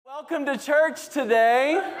Welcome to church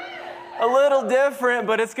today. A little different,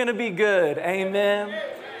 but it's going to be good. Amen.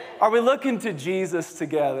 Are we looking to Jesus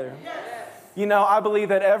together? You know, I believe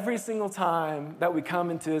that every single time that we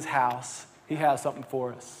come into his house, he has something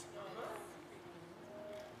for us.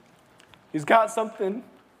 He's got something.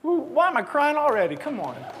 Why am I crying already? Come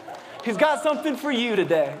on. He's got something for you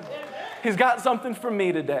today. He's got something for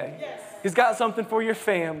me today. He's got something for your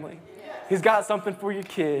family. He's got something for your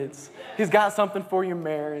kids. He's got something for your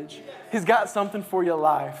marriage. He's got something for your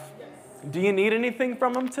life. Do you need anything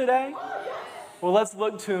from him today? Well, let's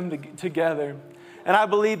look to him together. And I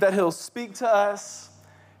believe that he'll speak to us.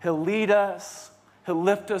 He'll lead us. He'll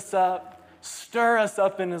lift us up, stir us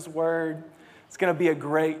up in his word. It's going to be a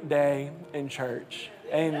great day in church.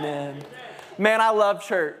 Amen. Man, I love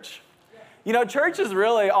church. You know, church is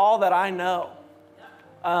really all that I know.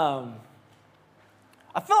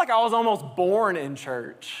 I feel like I was almost born in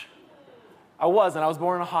church. I wasn't. I was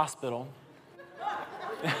born in a hospital.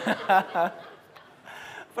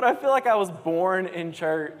 But I feel like I was born in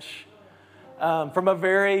church. From a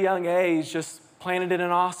very young age, just planted in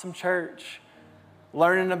an awesome church,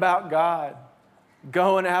 learning about God,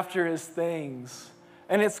 going after his things.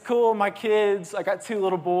 And it's cool, my kids, I got two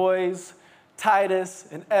little boys, Titus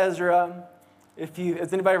and Ezra.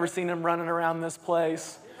 Has anybody ever seen them running around this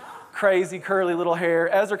place? Crazy, curly little hair.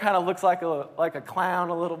 Ezra kind of looks like a clown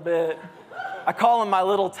a little bit. I call him my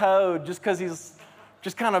little toad just because he's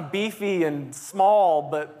just kind of beefy and small,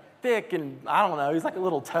 but thick, and I don't know, he's like a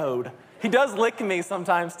little toad. He does lick me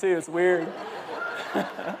sometimes too, it's weird.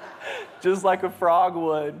 Just like a frog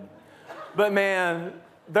would. But man,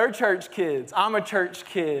 they're church kids. I'm a church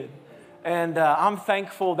kid. And I'm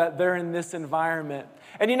thankful that they're in this environment.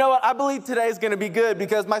 And you know what? I believe today is going to be good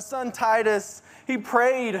because my son Titus, he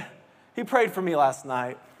prayed for me last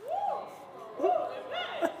night.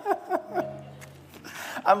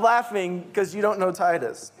 I'm laughing because you don't know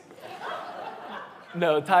Titus.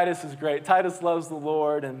 No, Titus is great. Titus loves the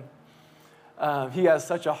Lord, and he has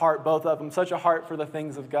such a heart, both of them, such a heart for the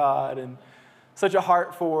things of God and such a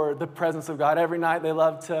heart for the presence of God. Every night they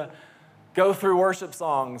love to go through worship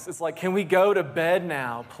songs. It's like, can we go to bed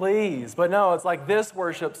now, please? But no, it's like this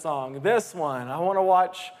worship song, this one. I want to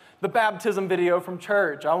watch the baptism video from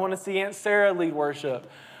church. I want to see Aunt Sarah lead worship.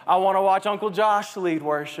 I want to watch Uncle Josh lead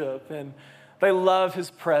worship. And they love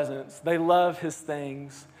his presence. They love his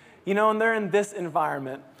things. You know, and they're in this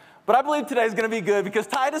environment. But I believe today's going to be good because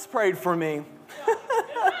Titus prayed for me.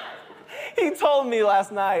 He told me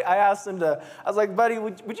last night, I asked him I was like, buddy,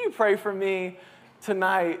 would you pray for me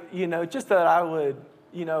tonight, you know, just that I would,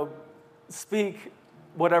 you know, speak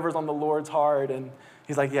whatever's on the Lord's heart. And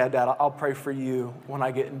he's like, yeah, Dad, I'll pray for you when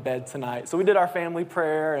I get in bed tonight. So we did our family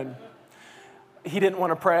prayer, and he didn't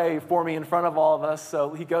want to pray for me in front of all of us,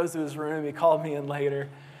 so he goes to his room. He called me in later.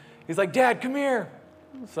 He's like, Dad, come here.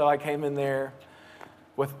 So I came in there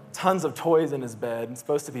with tons of toys in his bed. It's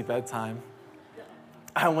supposed to be bedtime.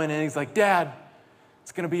 I went in, he's like, Dad,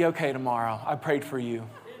 it's going to be okay tomorrow. I prayed for you.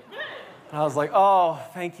 And I was like, oh,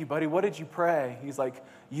 thank you, buddy. What did you pray? He's like,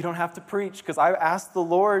 you don't have to preach because I asked the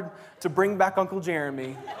Lord to bring back Uncle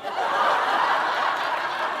Jeremy.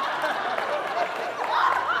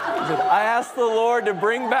 I asked the Lord to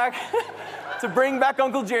bring back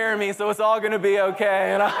Uncle Jeremy, so it's all going to be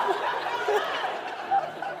okay. And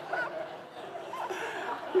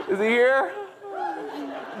is he here?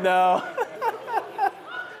 No.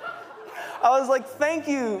 I was like, thank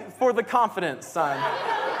you for the confidence, son.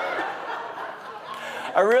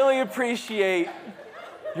 I really appreciate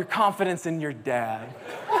your confidence in your dad.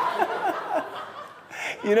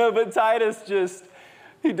 You know, but Titus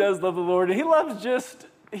he does love the Lord. And he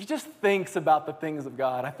just thinks about the things of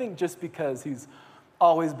God. I think just because he's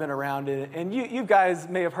always been around it. And you guys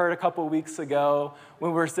may have heard a couple of weeks ago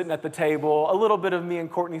when we were sitting at the table, a little bit of me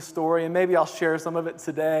and Courtney's story, and maybe I'll share some of it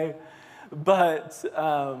today. But,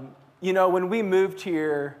 you know, when we moved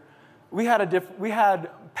here, we had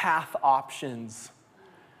path options.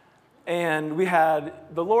 And we had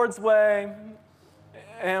the Lord's way,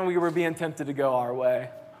 and we were being tempted to go our way.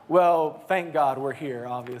 Well, thank God we're here,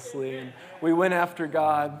 obviously. And we went after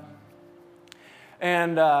God.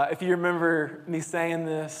 And if you remember me saying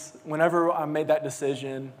this, whenever I made that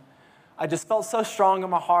decision, I just felt so strong in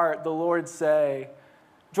my heart, the Lord say,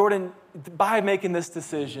 Jordan, by making this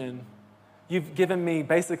decision, you've given me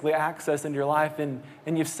basically access into your life, and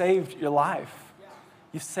you've saved your life.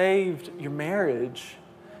 You've saved your marriage.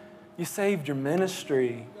 You saved your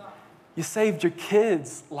ministry. You saved your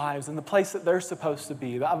kids' lives and the place that they're supposed to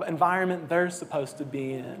be, the environment they're supposed to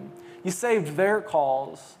be in. You saved their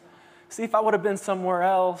calls. See, if I would have been somewhere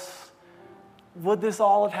else, would this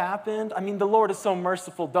all have happened? I mean, the Lord is so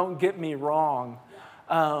merciful, don't get me wrong.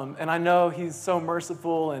 And I know he's so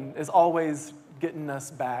merciful and is always getting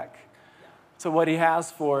us back to what he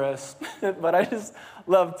has for us. But I just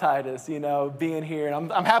love Titus, being here.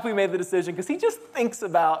 And I'm happy we made the decision because he just thinks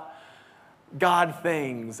about God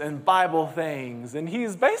things and Bible things. And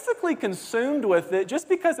he's basically consumed with it just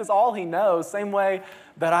because it's all he knows. Same way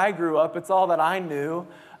that I grew up, it's all that I knew.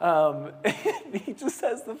 He just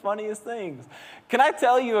says the funniest things. Can I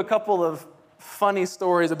tell you a couple of funny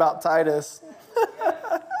stories about Titus?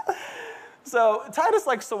 So Titus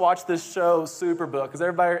likes to watch this show, Superbook. Has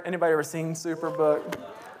anybody ever seen Superbook?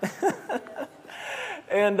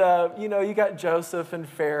 And, you got Joseph and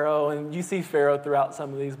Pharaoh, and you see Pharaoh throughout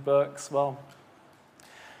some of these books. Well,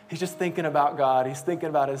 he's just thinking about God. He's thinking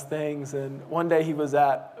about his things. And one day he was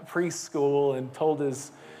at preschool and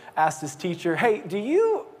asked his teacher, hey, do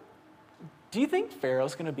you think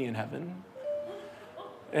Pharaoh's going to be in heaven?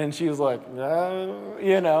 And she was like, no,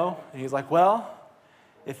 And he's like, well,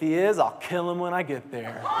 if he is, I'll kill him when I get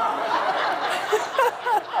there.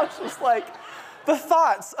 I was just like, the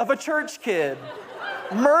thoughts of a church kid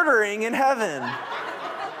murdering in heaven.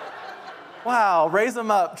 Wow, raise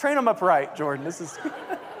them up. Train them up right, Jordan.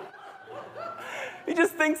 He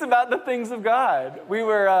just thinks about the things of God. We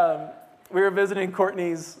were visiting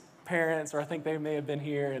Courtney's parents, or I think they may have been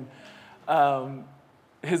here, and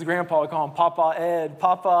his grandpa would call him Papa Ed.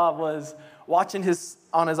 Papa was watching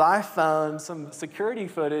on his iPhone some security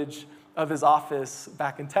footage of his office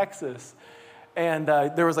back in Texas. And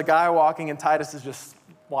there was a guy walking, and Titus is just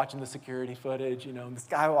watching the security footage, and this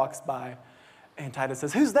guy walks by, and Titus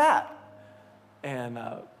says, who's that? And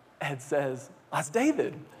Ed says, that's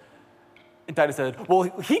David. And Titus said, well,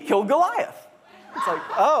 he killed Goliath. It's like,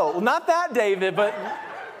 oh, well, not that David, but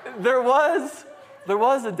there was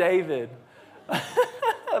a David.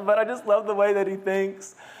 But I just love the way that he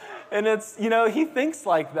thinks. And it's, he thinks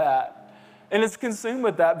like that. And it's consumed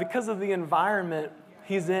with that because of the environment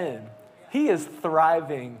he's in. He is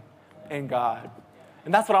thriving in God.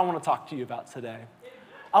 And that's what I want to talk to you about today.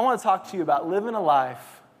 I want to talk to you about living a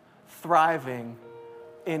life thriving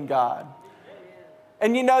in God.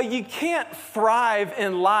 And you can't thrive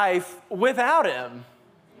in life without him.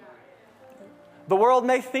 The world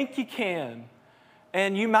may think you can.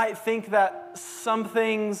 And you might think that some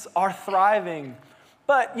things are thriving.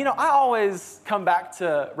 But, I always come back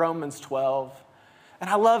to Romans 12. And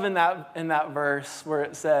I love in that verse where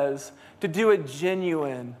it says, to do a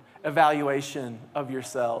genuine evaluation of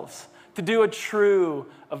yourselves. To do a true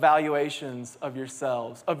evaluations of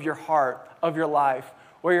yourselves, of your heart, of your life,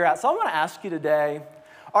 where you're at. So I want to ask you today,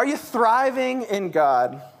 are you thriving in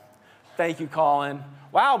God? Thank you, Colin.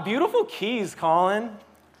 Wow, beautiful keys, Colin.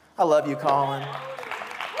 I love you, Colin.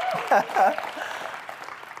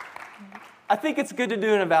 I think it's good to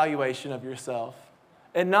do an evaluation of yourself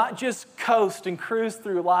and not just coast and cruise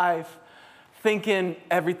through life thinking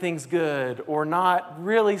everything's good or not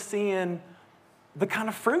really seeing the kind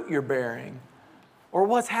of fruit you're bearing or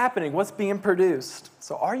what's happening, what's being produced.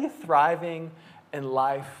 So are you thriving in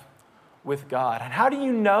life with God? And how do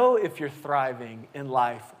you know if you're thriving in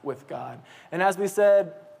life with God? And as we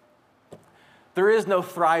said, there is no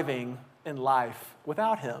thriving in life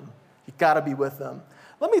without him. You've got to be with him.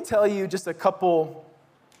 Let me tell you just a couple,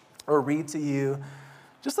 or read to you,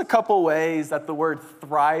 just a couple ways that the word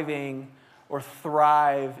thriving or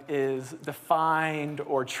thrive is defined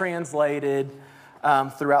or translated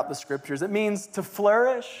throughout the scriptures. It means to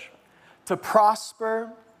flourish, to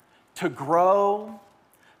prosper, to grow,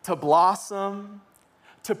 to blossom,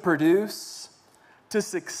 to produce, to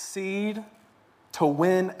succeed, to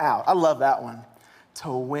win out. I love that one.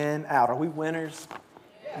 To win out. Are we winners?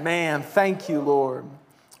 Man, thank you, Lord.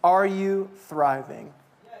 Are you thriving?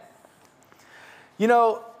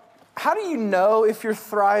 How do you know if you're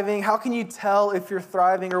thriving? How can you tell if you're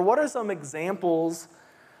thriving? Or what are some examples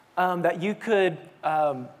that you could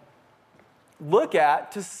look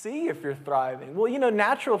at to see if you're thriving? Well,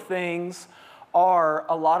 natural things are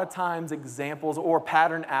a lot of times examples or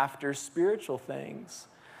pattern after spiritual things.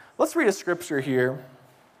 Let's read a scripture here.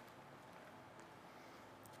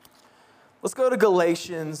 Let's go to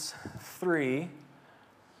Galatians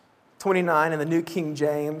 3:29 in the New King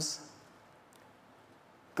James.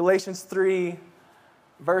 Galatians 3,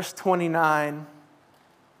 verse 29.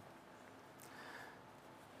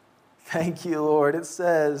 Thank you, Lord. It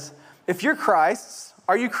says, if you're Christ's,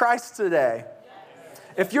 are you Christ today? Yes.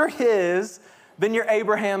 If you're his, then you're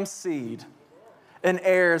Abraham's seed and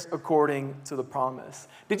heirs according to the promise.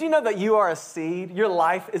 Did you know that you are a seed? Your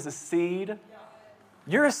life is a seed.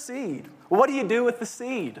 You're a seed. Well, what do you do with the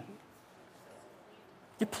seed?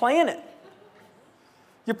 You plant it.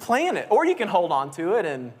 You plant it, or you can hold on to it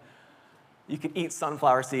and you can eat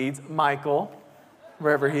sunflower seeds. Michael,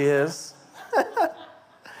 wherever he is.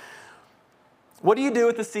 What do you do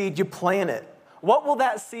with the seed? You plant it. What will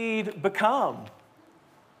that seed become?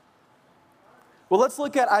 Well, let's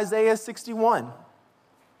look at Isaiah 61,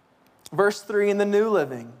 verse 3 in the New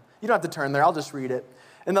Living. You don't have to turn there. I'll just read it.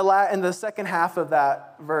 In the second half of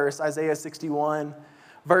that verse, Isaiah 61,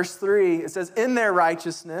 verse 3, it says, in their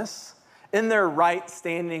righteousness, in their right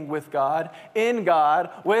standing with God, in God,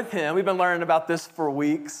 with Him. We've been learning about this for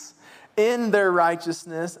weeks. In their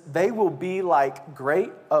righteousness, they will be like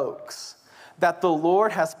great oaks that the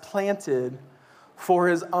Lord has planted for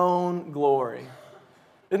His own glory.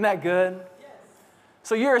 Isn't that good? Yes.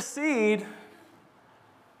 So you're a seed,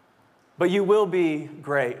 but you will be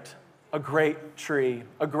great, a great tree,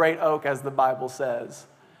 a great oak, as the Bible says.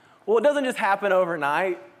 Well, it doesn't just happen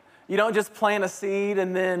overnight. You don't just plant a seed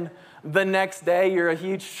and then the next day you're a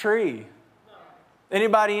huge tree.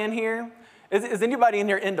 Anybody in here? Is anybody in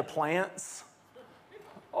here into plants?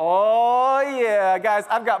 Oh, yeah. Guys,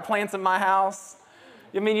 I've got plants in my house.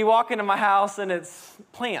 I mean, you walk into my house and it's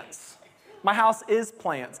plants. My house is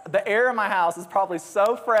plants. The air in my house is probably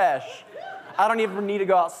so fresh, I don't even need to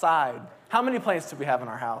go outside. How many plants do we have in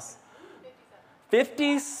our house?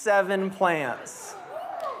 57 plants.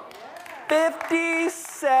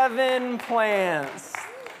 57 plants.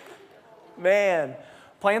 Man,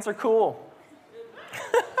 plants are cool.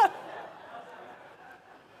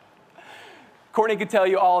 Courtney could tell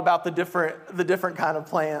you all about the different kind of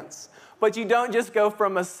plants. But you don't just go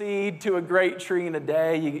from a seed to a great tree in a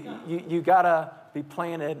day. You gotta be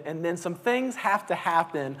planted, and then some things have to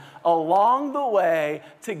happen along the way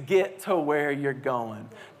to get to where you're going,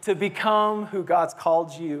 to become who God's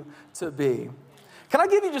called you to be. Can I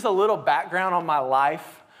give you just a little background on my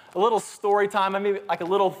life? A little story time, maybe like a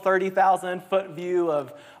little 30,000 foot view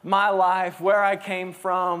of my life, where I came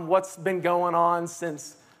from, what's been going on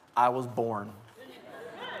since I was born.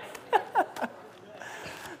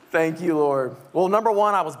 Thank you, Lord. Well, number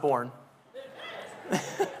one, I was born.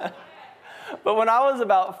 But when I was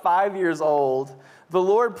about 5 years old, the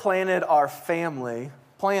Lord planted our family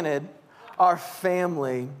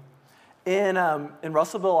in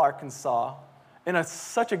Russellville, Arkansas, in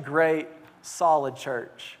such a great, solid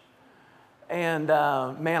church. And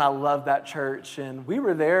man, I love that church. And we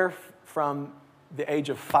were there from the age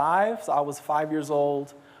of 5, so I was 5 years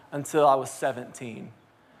old, until I was 17.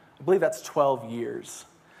 I believe that's 12 years.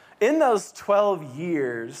 In those 12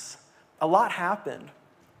 years, a lot happened.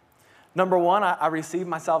 Number one, I received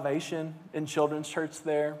my salvation in children's church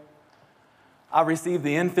there. I received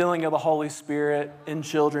the infilling of the Holy Spirit in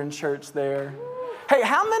children's church there. Hey,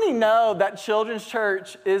 how many know that children's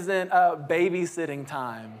church isn't babysitting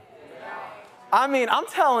time? I mean, I'm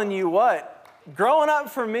telling you what, growing up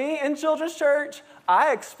for me in children's church,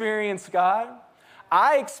 I experienced God.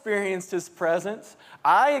 I experienced His presence.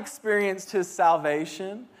 I experienced His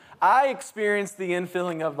salvation. I experienced the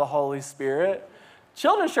infilling of the Holy Spirit.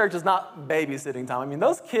 Children's church is not babysitting time. I mean,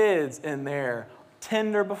 those kids in there,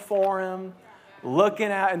 tender before Him, looking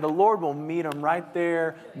at, and the Lord will meet them right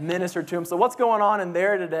there, minister to them. So what's going on in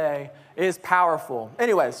there today is powerful.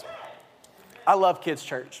 Anyways, I love kids'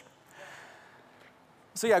 church.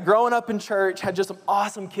 So yeah, growing up in church, had just some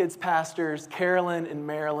awesome kids pastors. Carolyn and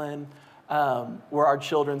Marilyn were our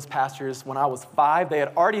children's pastors when I was 5. They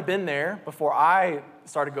had already been there before I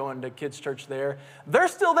started going to kids' church there. They're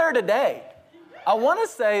still there today. I want to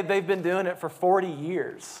say they've been doing it for 40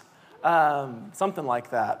 years, something like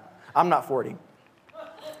that. I'm not 40.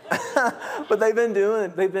 But they've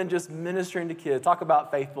been just ministering to kids. Talk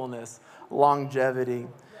about faithfulness, longevity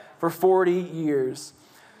for 40 years.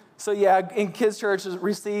 So yeah, in kids' churches,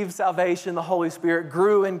 received salvation, the Holy Spirit,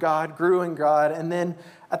 grew in God. And then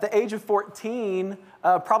at the age of 14,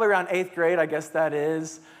 probably around 8th grade, I guess that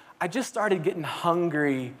is, I just started getting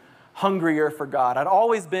hungrier for God. I'd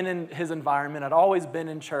always been in His environment. I'd always been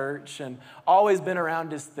in church and always been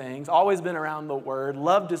around His things, always been around the Word,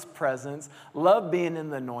 loved His presence, loved being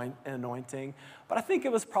in the anointing. But I think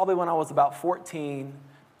it was probably when I was about 14,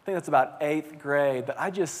 I think that's about 8th grade, that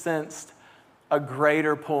I just sensed a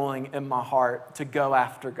greater pulling in my heart to go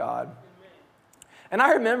after God. And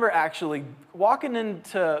I remember actually walking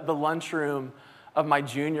into the lunchroom of my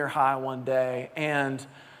junior high one day, and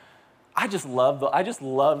I just loved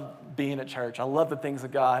being at church. I love the things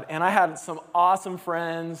of God. And I had some awesome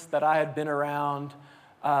friends that I had been around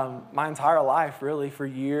my entire life, really, for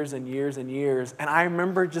years and years and years. And I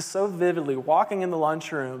remember just so vividly walking in the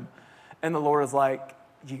lunchroom, and the Lord was like,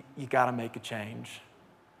 you got to make a change.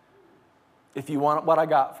 If you want what I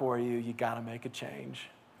got for you, you got to make a change.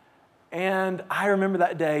 And I remember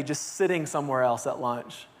that day just sitting somewhere else at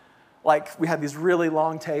lunch. Like, we had these really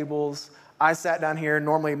long tables. I sat down here.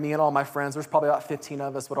 Normally, me and all my friends, there's probably about 15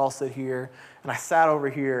 of us, would all sit here. And I sat over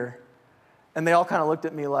here. And they all kind of looked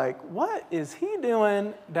at me like, what is he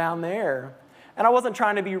doing down there? And I wasn't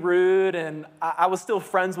trying to be rude, and I was still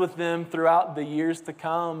friends with them throughout the years to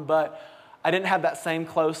come, but I didn't have that same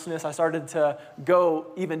closeness. I started to go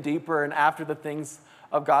even deeper and after the things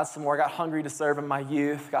of God some more. I got hungry to serve in my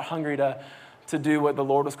youth, got hungry to do what the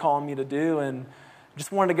Lord was calling me to do, and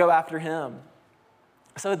just wanted to go after him.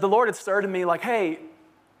 So the Lord had stirred in me like, hey,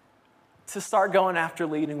 to start going after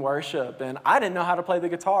leading worship. And I didn't know how to play the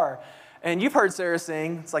guitar. And you've heard Sarah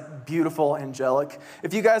sing. It's like beautiful, angelic.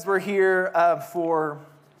 If you guys were here for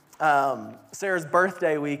Sarah's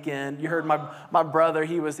birthday weekend, you heard my brother,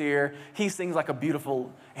 he was here. He sings like a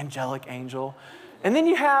beautiful, angelic angel. And then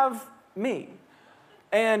you have me.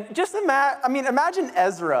 And just imagine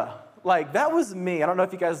Ezra. Like, that was me. I don't know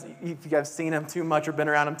if you guys seen him too much or been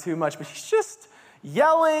around him too much, but he's just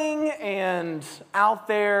yelling and out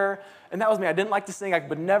there. And that was me. I didn't like to sing. I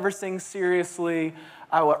would never sing seriously.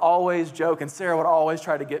 I would always joke, and Sarah would always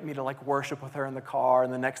try to get me to like worship with her in the car.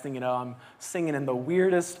 And the next thing you know, I'm singing in the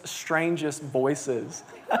weirdest, strangest voices.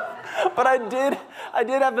 But I did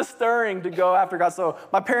have the stirring to go after God. So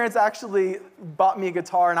my parents actually bought me a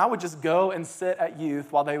guitar, and I would just go and sit at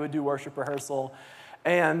youth while they would do worship rehearsal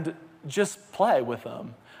and just play with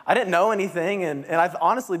them. I didn't know anything, and I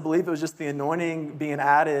honestly believe it was just the anointing being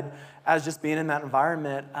added as just being in that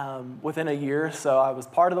environment. Within a year or so, I was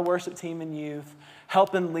part of the worship team in youth,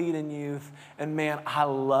 helping lead in youth, and man, I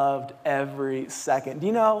loved every second.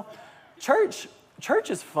 You know, church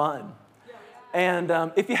is fun. And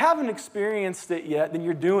if you haven't experienced it yet, then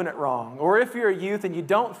you're doing it wrong. Or if you're a youth and you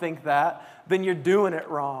don't think that, then you're doing it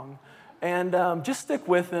wrong. And just stick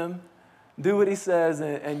with him, do what he says,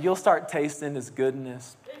 and you'll start tasting his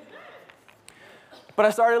goodness. But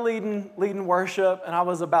I started leading worship, and I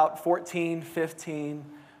was about 14, 15,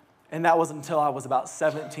 and that was until I was about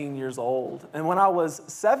 17 years old. And when I was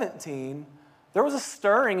 17, there was a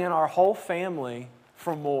stirring in our whole family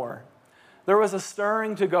for more. There was a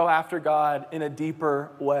stirring to go after God in a deeper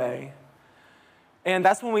way. And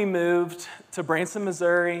that's when we moved to Branson,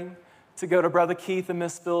 Missouri, to go to Brother Keith and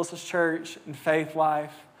Miss Phyllis's church in Faith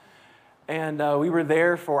Life. And I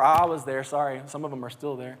was there, some of them are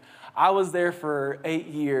still there. I was there for 8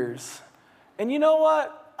 years. And you know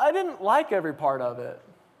what? I didn't like every part of it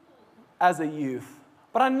as a youth,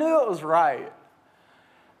 but I knew it was right.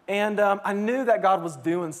 And I knew that God was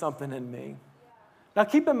doing something in me. Now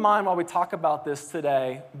keep in mind while we talk about this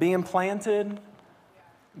today, being planted,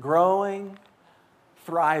 growing,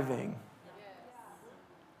 thriving.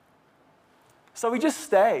 So we just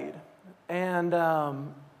stayed. And I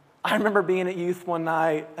remember being at youth one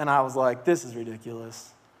night, and I was like, this is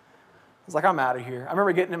ridiculous. I was like, I'm out of here. I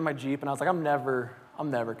remember getting in my Jeep, and I was like, I'm never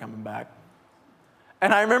coming back.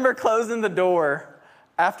 And I remember closing the door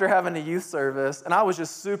after having a youth service, and I was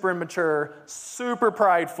just super immature, super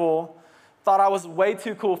prideful, thought I was way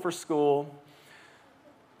too cool for school.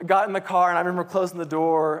 I got in the car, and I remember closing the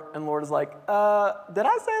door, and the Lord was like, did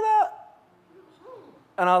I say that?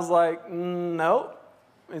 And I was like, nope.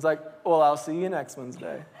 He's like, well, I'll see you next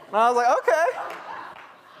Wednesday. And I was like, okay.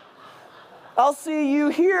 I'll see you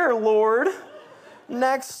here, Lord,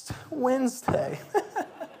 next Wednesday.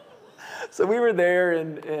 So we were there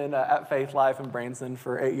at Faith Life in Branson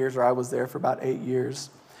for 8 years, or I was there for about 8 years.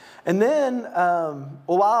 And then,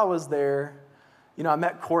 while I was there, I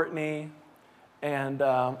met Courtney, and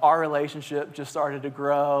our relationship just started to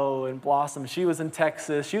grow and blossom. She was in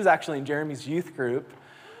Texas. She was actually in Jeremy's youth group.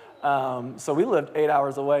 So we lived 8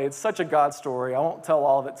 hours away. It's such a God story. I won't tell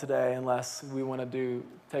all of it today unless we want to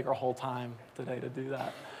take our whole time today to do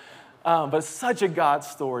that. But it's such a God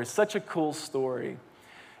story, such a cool story.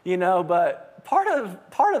 But part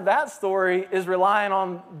of that story is relying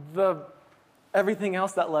on everything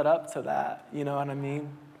else that led up to that. You know what I mean?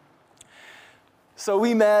 So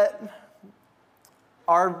we met.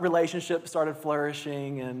 Our relationship started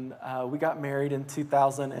flourishing, and we got married in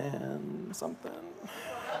 2000 and something.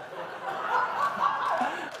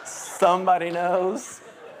 Somebody knows.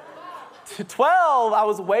 12, I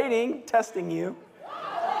was waiting, testing you.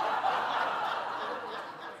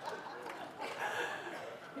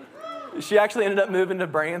 She actually ended up moving to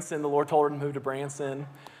Branson. The Lord told her to move to Branson.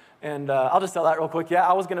 And I'll just tell that real quick.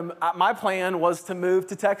 Yeah, my plan was to move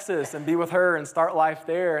to Texas and be with her and start life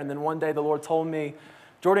there. And then one day the Lord told me,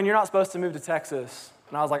 Jordan, you're not supposed to move to Texas.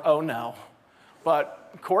 And I was like, oh no.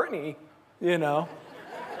 But Courtney, And I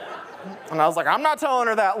was like, I'm not telling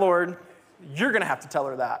her that, Lord. You're going to have to tell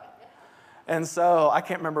her that. And so I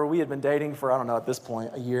can't remember, we had been dating for, I don't know, at this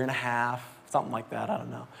point, a year and a half, something like that, I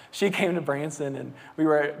don't know. She came to Branson, and we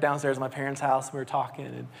were downstairs at my parents' house, and we were talking,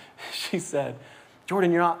 and she said,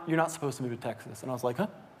 Jordan, you're not supposed to move to Texas. And I was like, huh?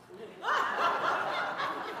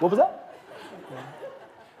 What was that?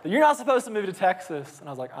 You're not supposed to move to Texas. And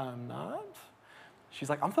I was like, I'm not? She's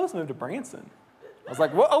like, I'm supposed to move to Branson. I was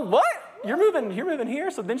like, what? You're moving here?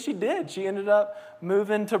 So then she did. She ended up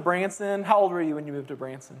moving to Branson. How old were you when you moved to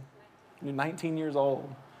Branson? You're 19 years old.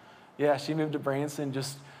 Yeah, she moved to Branson,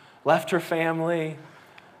 just left her family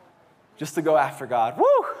just to go after God.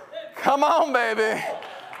 Woo! Come on, baby.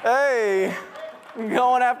 Hey,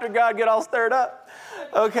 going after God, get all stirred up.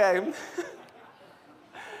 Okay.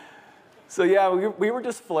 So yeah, we were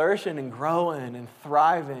just flourishing and growing and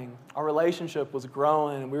thriving. Our relationship was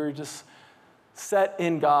growing, and we were just set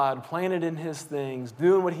in God, planted in His things,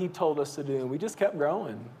 doing what He told us to do. And we just kept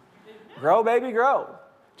growing. Grow, baby, grow.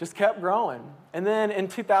 Just kept growing. And then in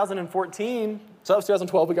 2014, so that was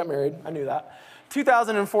 2012, we got married. I knew that.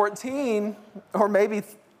 2014, or maybe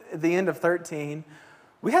the end of 13,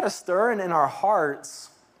 we had a stirring in our hearts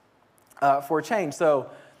for a change. So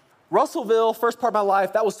Russellville, first part of my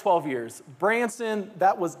life, that was 12 years. Branson,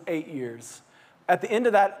 that was 8 years. At the end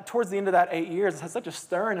of that, towards the end of that 8 years, it had such a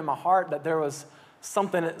stirring in my heart that there was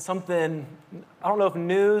something, I don't know if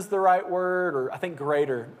new is the right word, or I think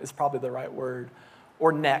greater is probably the right word,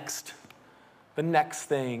 or next. The next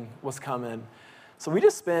thing was coming. So we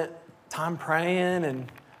just spent time praying, and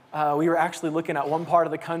we were actually looking at one part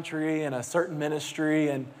of the country and a certain ministry,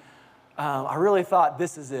 and I really thought,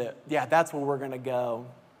 this is it. Yeah, that's where we're going to go.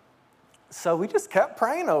 So we just kept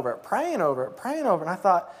praying over it. And I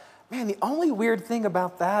thought, man, the only weird thing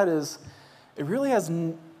about that is it really has,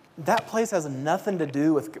 that place has nothing to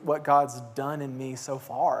do with what God's done in me so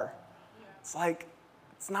far. It's like,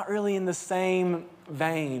 it's not really in the same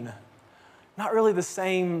vein, not really the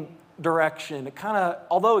same direction. It kind of,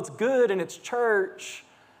 although it's good and it's church,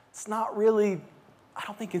 it's not really, I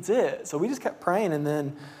don't think it's it. So we just kept praying, and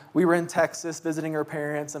then we were in Texas visiting her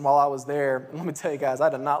parents, and while I was there, let me tell you guys, I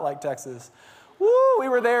did not like Texas. Woo, we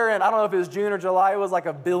were there, and I don't know if it was June or July, it was like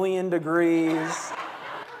 1,000,000,000 degrees.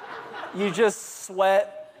 You just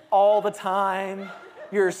sweat all the time.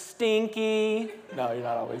 You're stinky. No, you're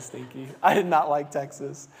not always stinky. I did not like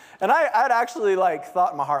Texas. And I'd actually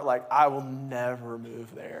thought in my heart, I will never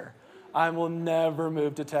move there. I will never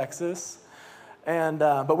move to Texas. And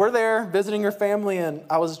but we're there visiting her family, and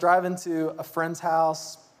I was driving to a friend's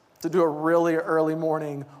house to do a really early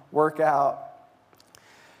morning workout.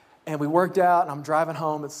 And we worked out, and I'm driving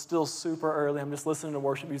home. It's still super early. I'm just listening to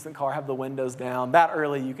worship music in the car. I have the windows down. That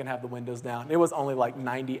early, you can have the windows down. It was only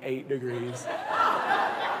 98 degrees.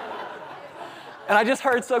 And I just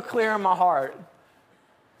heard so clear in my heart,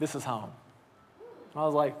 this is home. I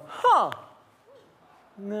was like,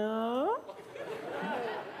 no.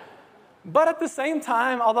 But at the same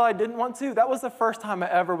time, although I didn't want to, that was the first time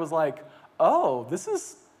I ever was like, oh,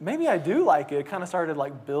 maybe I do like it. It kind of started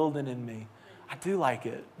building in me. I do like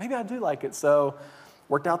it. Maybe I do like it. So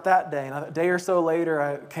worked out that day. And a day or so later,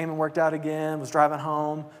 I came and worked out again, was driving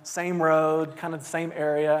home, same road, kind of the same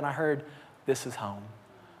area, and I heard, this is home.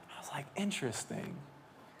 I was like, interesting.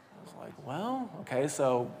 I was like, well, okay.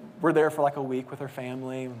 So we're there for a week with her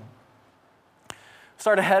family.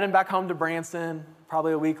 Started heading back home to Branson,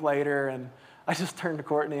 probably a week later, and I just turned to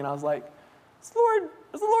Courtney, and I was like, is the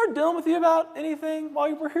Lord dealing with you about anything while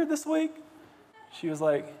you were here this week? She was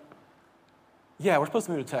like, yeah, we're supposed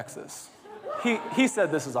to move to Texas. He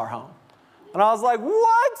said this is our home. And I was like,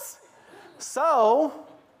 what? So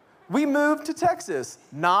we moved to Texas.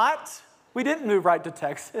 We didn't move right to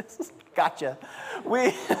Texas. Gotcha.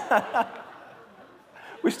 We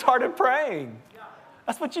started praying.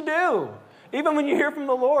 That's what you do. Even when you hear from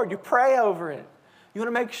the Lord, you pray over it. You want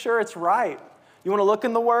to make sure it's right. You want to look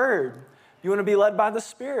in the Word. You want to be led by the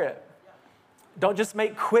Spirit. Don't just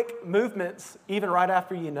make quick movements, even right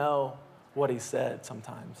after you know what He said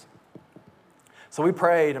sometimes. So we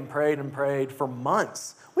prayed and prayed and prayed for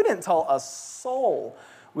months. We didn't tell a soul.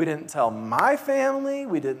 We didn't tell my family.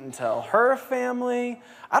 We didn't tell her family.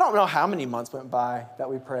 I don't know how many months went by that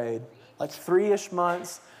we prayed, 3-ish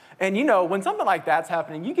months. And when something like that's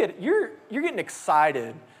happening, you're getting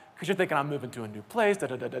excited because you're thinking, I'm moving to a new place,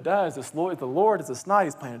 Is this the Lord? Is this not?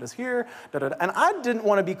 He's planted us here, And I didn't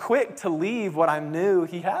want to be quick to leave what I knew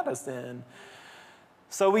He had us in.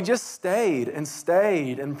 So we just stayed and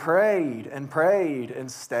prayed and prayed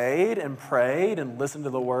and stayed and prayed and listened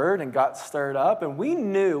to the Word and got stirred up. And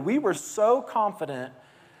we were so confident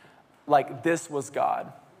this was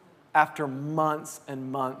God after months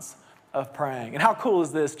and months of praying. And how cool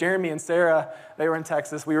is this? Jeremy and Sarah, they were in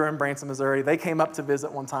Texas. We were in Branson, Missouri. They came up to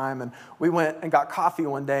visit one time, and we went and got coffee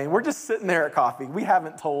one day, and we're just sitting there at coffee. We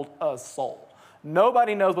haven't told a soul.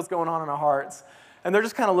 Nobody knows what's going on in our hearts. And they're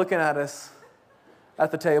just kind of looking at us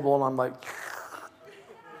at the table, and I'm like,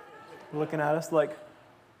 looking at us like,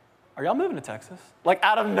 are y'all moving to Texas? Like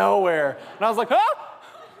out of nowhere. And I was like, ah!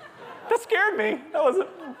 That scared me. That was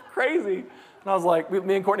crazy. And I was like,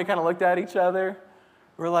 me and Courtney kind of looked at each other.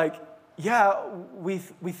 We're like, yeah, we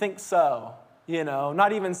think so. You know,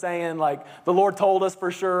 not even saying like the Lord told us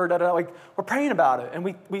for sure. Like we're praying about it, and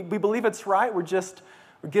we believe it's right. We're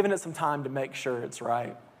giving it some time to make sure it's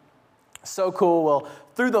right. So cool. Well,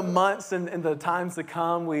 through the months and the times to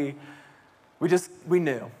come, we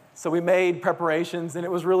knew. So we made preparations, and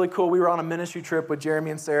it was really cool. We were on a ministry trip with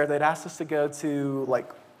Jeremy and Sarah. They'd asked us to go to,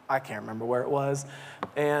 like, I can't remember where it was,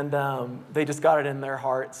 and they just got it in their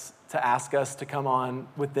hearts to ask us to come on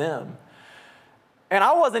with them. And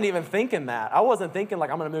I wasn't even thinking that. I wasn't thinking,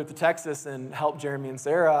 like, I'm going to move to Texas and help Jeremy and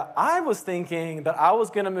Sarah. I was thinking that I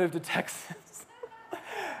was going to move to Texas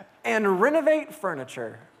and renovate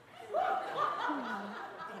furniture.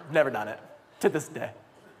 Never done it to this day.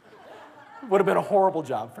 Would have been a horrible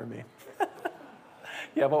job for me.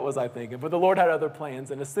 Yeah, what was I thinking? But the Lord had other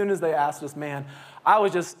plans. And as soon as they asked us, man, I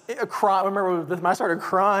was just crying. I remember when I started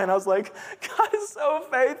crying, I was like, God is so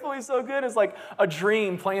faithful. He's so good. It's like a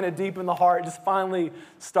dream planted deep in the heart, just finally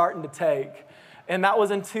starting to take. And that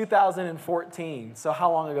was in 2014. So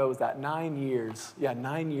how long ago was that? 9 years. Yeah,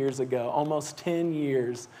 9 years ago, almost 10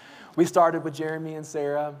 years. We started with Jeremy and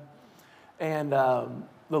Sarah. And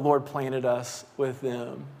the Lord planted us with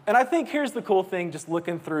them. And I think here's the cool thing, just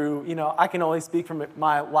looking through, you know, I can only speak from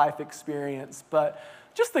my life experience, but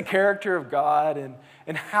just the character of God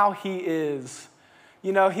and how he is.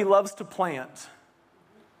 You know, he loves to plant.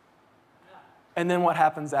 And then what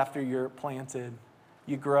happens after you're planted?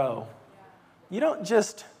 You grow. You don't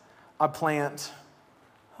just, I plant,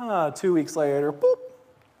 2 weeks later, boop,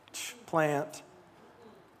 plant.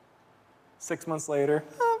 6 months later,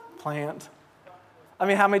 plant. I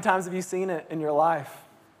mean, how many times have you seen it in your life?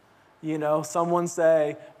 You know, someone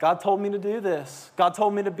say, God told me to do this. God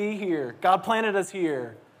told me to be here. God planted us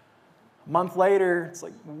here. A month later, it's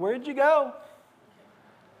like, where'd you go?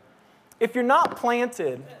 If you're not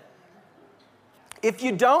planted, if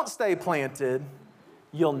you don't stay planted,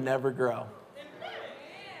 you'll never grow.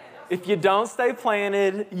 If you don't stay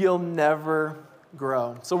planted, you'll never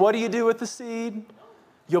grow. So what do you do with the seed?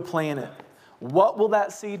 You'll plant it. What will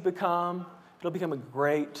that seed become? It'll become a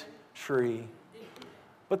great tree.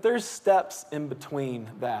 But there's steps in between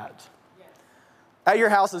that. At your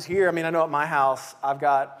houses here, I mean, I know at my house,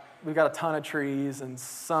 we've got a ton of trees, and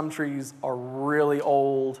some trees are really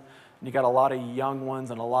old, and you got a lot of young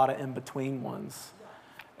ones and a lot of in-between ones.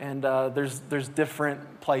 And there's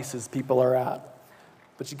different places people are at.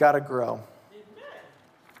 But you got to grow.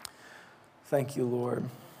 Thank you, Lord.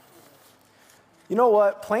 You know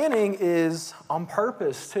what? Planting is on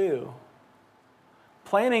purpose, too.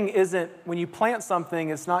 Planting isn't, when you plant something,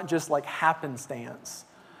 it's not just like happenstance.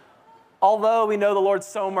 Although we know the Lord's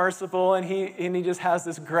so merciful, and he just has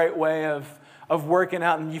this great way of working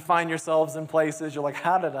out, and you find yourselves in places, you're like,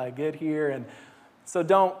 how did I get here? And so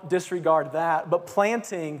don't disregard that. But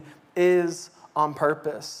planting is on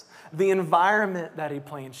purpose. The environment that he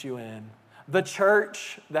plants you in, the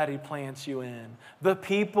church that he plants you in, the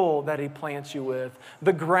people that he plants you with,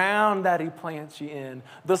 the ground that he plants you in,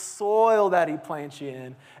 the soil that he plants you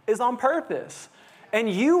in is on purpose. And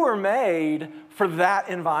you were made for that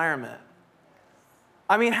environment.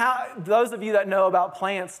 I mean, those of you that know about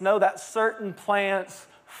plants know that certain plants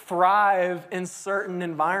thrive in certain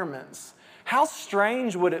environments. How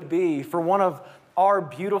strange would it be for one of our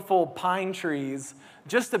beautiful pine trees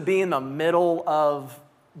just to be in the middle of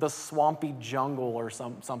the swampy jungle or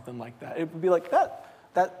something like that? It would be like,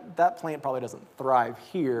 that plant probably doesn't thrive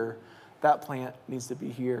here. That plant needs to be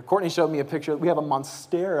here. Courtney showed me a picture. We have a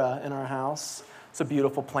monstera in our house. It's a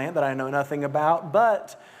beautiful plant that I know nothing about,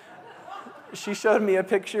 but she showed me a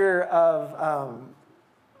picture of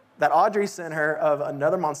that Audrey sent her of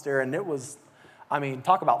another monstera, and it was, I mean,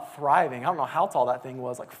 talk about thriving. I don't know how tall that thing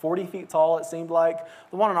was, like 40 feet tall it seemed like.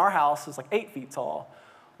 The one in our house is like 8 feet tall.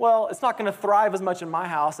 Well, it's not going to thrive as much in my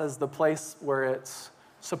house as the place where it's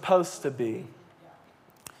supposed to be.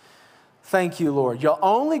 Thank you, Lord. You'll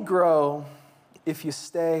only grow if you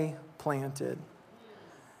stay planted.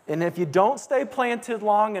 And if you don't stay planted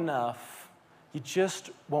long enough, you just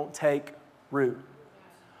won't take root.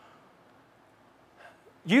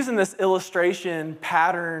 Using this illustration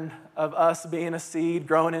pattern of us being a seed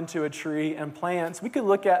growing into a tree and plants, we could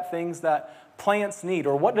look at things that plants need,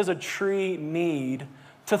 or what does a tree need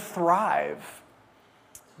to thrive?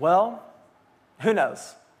 Well, who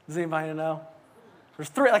knows? Does anybody know? There's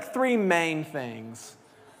three main things.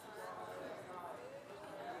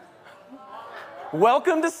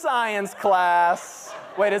 Welcome to science class.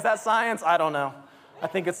 Wait, is that science? I don't know. I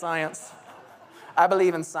think it's science. I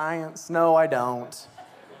believe in science. No, I don't.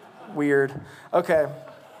 Weird. Okay.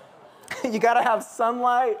 You got to have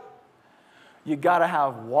sunlight. You got to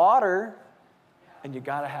have water. And you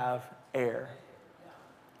got to have air.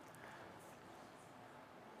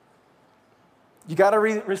 You got to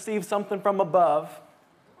receive something from above.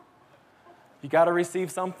 You got to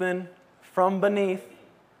receive something from beneath,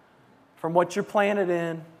 from what you're planted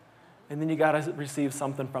in, and then you got to receive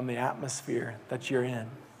something from the atmosphere that you're in.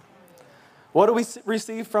 What do we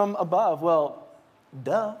receive from above? Well,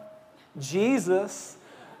 Jesus,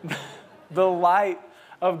 the light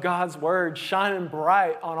of God's word shining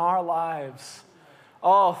bright on our lives.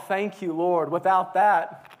 Oh, thank you, Lord. Without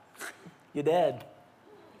that, you're dead.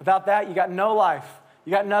 Without that, you got no life.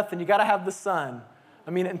 You got nothing. You got to have the sun. I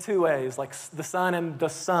mean it in two ways, like the sun and the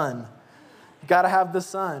sun. You got to have the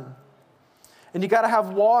sun. And you got to have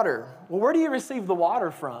water. Well, where do you receive the water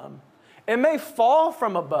from? It may fall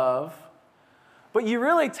from above, but you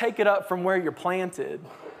really take it up from where you're planted,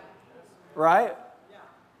 right?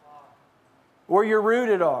 Where your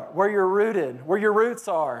roots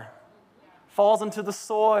are, falls into the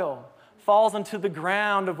soil, falls into the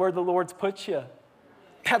ground of where the Lord's put you.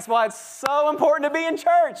 That's why it's so important to be in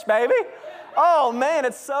church, baby. Oh, man,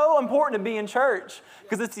 it's so important to be in church.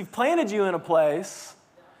 Because He's planted you in a place.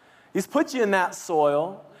 He's put you in that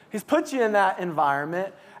soil. He's put you in that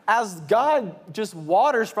environment. As God just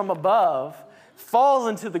waters from above, falls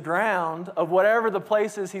into the ground of whatever the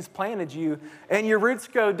place is He's planted you, and your roots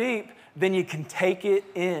go deep, then you can take it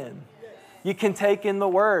in. You can take in the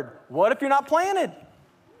Word. What if you're not planted?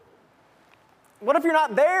 What if you're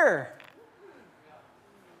not there?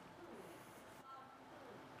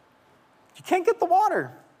 You can't get the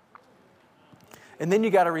water. And then you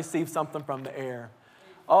got to receive something from the air.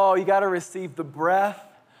 Oh, you got to receive the breath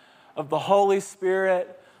of the Holy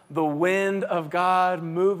Spirit, the wind of God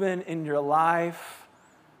moving in your life.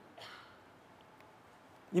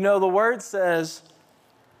 You know, the Word says,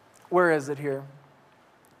 where is it here?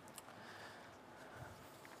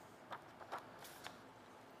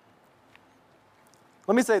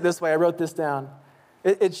 Let me say it this way. I wrote this down.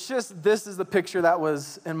 It's just, this is the picture that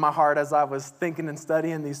was in my heart as I was thinking and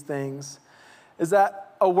studying these things, is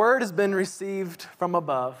that a word has been received from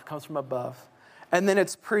above, comes from above, and then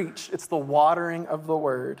it's preached. It's the watering of the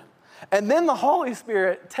word. And then the Holy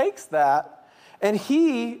Spirit takes that and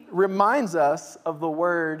He reminds us of the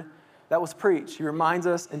word that was preached. He reminds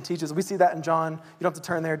us and teaches. We see that in John. You don't have to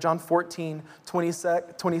turn there. John 14,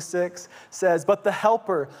 26 says, "But the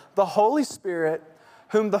Helper, the Holy Spirit,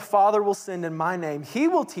 whom the Father will send in my name, He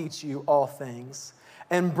will teach you all things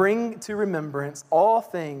and bring to remembrance all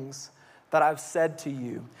things that I've said to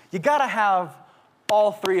you." You got to have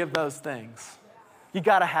all three of those things. You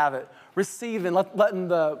got to have it. Receiving, letting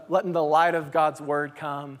the light of God's word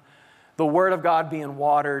come, the word of God being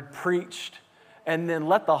watered, preached, and then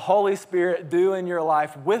let the Holy Spirit do in your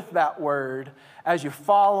life with that word as you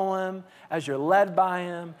follow Him, as you're led by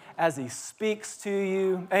Him, as He speaks to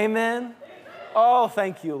you. Amen? Oh,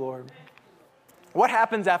 thank you, Lord. What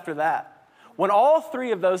happens after that? When all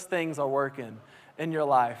three of those things are working in your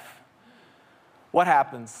life, what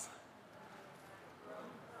happens?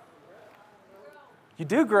 You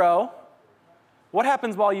do grow. What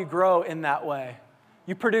happens while you grow in that way?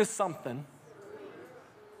 You produce something.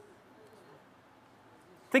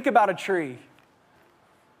 Think about a tree.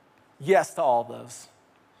 Yes to all those.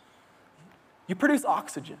 You produce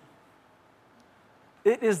oxygen.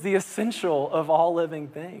 It is the essential of all living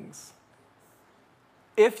things.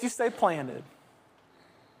 If you stay planted,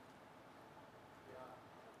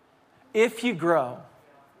 if you grow,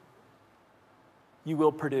 you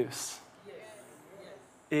will produce.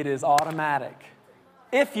 It is automatic.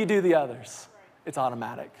 If you do the others, it's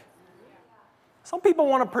automatic. Some people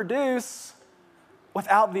want to produce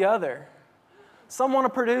without the other. Some want to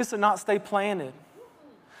produce and not stay planted.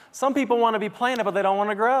 Some people want to be planted, but they don't want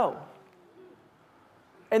to grow.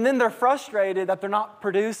 And then they're frustrated that they're not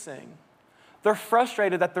producing. They're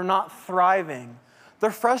frustrated that they're not thriving. They're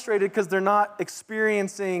frustrated because they're not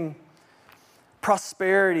experiencing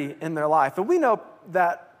prosperity in their life. And we know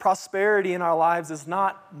that prosperity in our lives is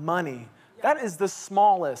not money. That is the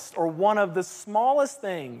smallest, or one of the smallest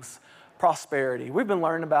things, prosperity. We've been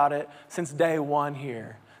learning about it since day one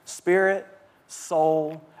here. Spirit,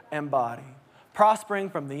 soul, and body, prospering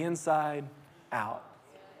from the inside out.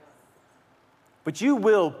 But you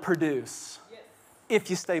will produce if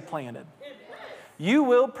you stay planted. You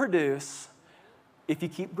will produce if you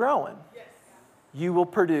keep growing. You will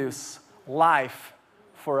produce life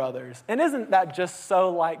for others. And isn't that just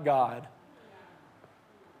so like God?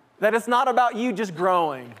 That it's not about you just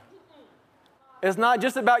growing. It's not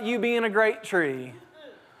just about you being a great tree.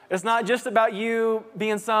 It's not just about you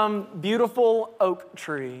being some beautiful oak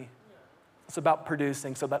tree. It's about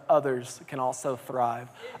producing so that others can also thrive.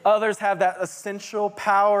 Others have that essential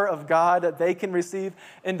power of God that they can receive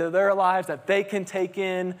into their lives, that they can take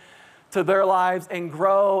in to their lives and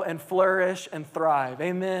grow and flourish and thrive.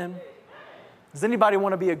 Amen. Does anybody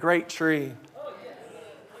want to be a great tree?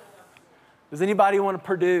 Does anybody want to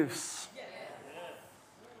produce?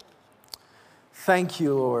 Thank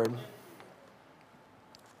you, Lord.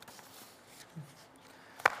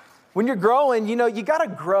 When you're growing, you got to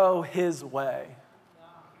grow His way.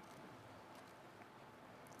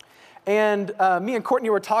 And me and Courtney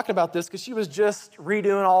were talking about this because she was just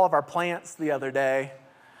redoing all of our plants the other day.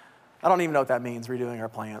 I don't even know what that means, redoing our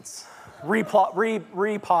plants.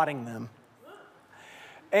 Repotting them.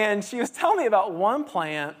 And she was telling me about one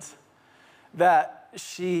plant that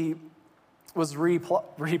she was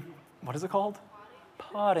what is it called?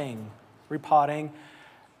 Repotting.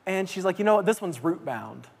 And she's like, this one's root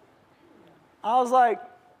bound. I was like,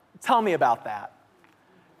 tell me about that.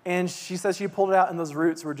 And she says she pulled it out and those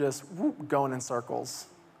roots were just going in circles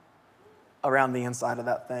around the inside of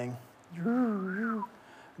that thing.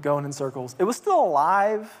 Going in circles. It was still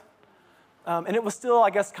alive, and it was still,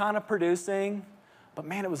 I guess, kind of producing, but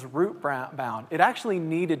man, it was root bound. It actually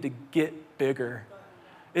needed to get bigger.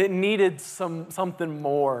 It needed something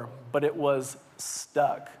more, but it was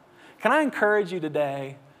stuck. Can I encourage you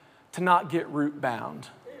today to not get root bound?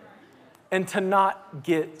 And to not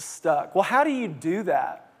get stuck. Well, how do you do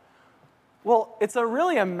that? Well, it's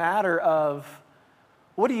really a matter of,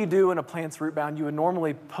 what do you do when a plant's root bound? You would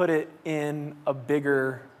normally put it in a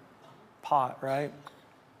bigger pot, right?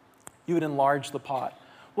 You would enlarge the pot.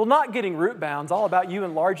 Well, not getting root bound is all about you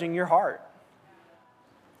enlarging your heart.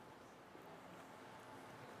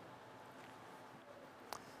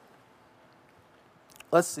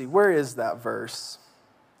 Let's see, where is that verse?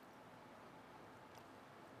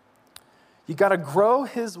 You got to grow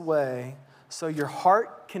His way so your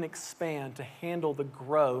heart can expand to handle the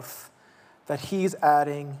growth that He's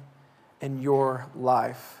adding in your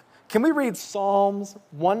life. Can we read Psalms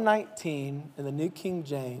 119 in the New King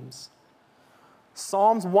James?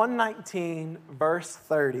 Psalms 119, verse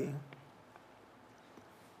 30.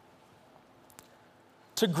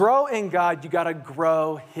 To grow in God, you got to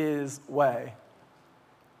grow His way.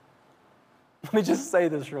 Let me just say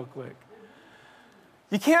this real quick.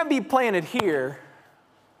 You can't be planted here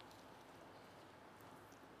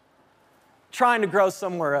trying to grow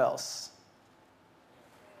somewhere else.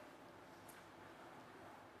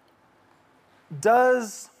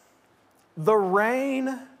 Does the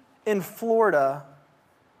rain in Florida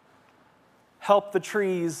help the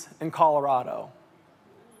trees in Colorado?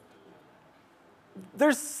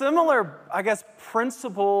 There's similar, I guess,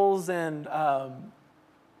 principles and,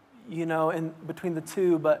 in between the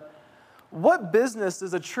two, but what business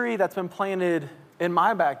does a tree that's been planted in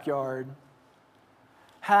my backyard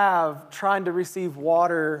have trying to receive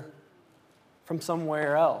water from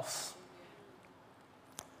somewhere else?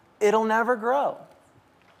 It'll never grow.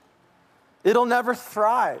 It'll never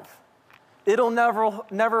thrive. It'll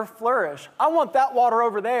never flourish. I want that water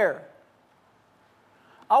over there.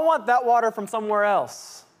 I want that water from somewhere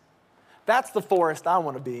else. That's the forest I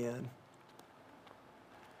want to be in.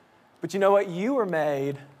 But you know what? You were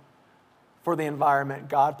made for the environment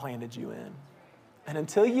God planted you in. And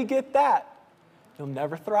until you get that, you'll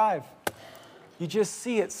never thrive. You just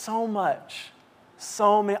see it so much.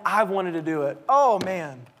 So many. I've wanted to do it. Oh,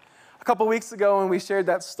 man. A couple weeks ago when we shared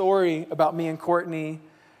that story about me and Courtney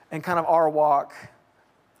and kind of our walk,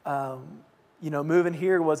 moving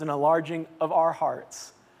here was an enlarging of our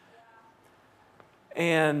hearts.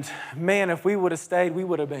 And man, if we would have stayed, we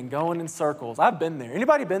would have been going in circles. I've been there.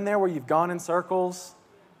 Anybody been there where you've gone in circles,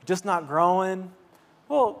 just not growing?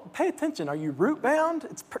 Well, pay attention. Are you root bound?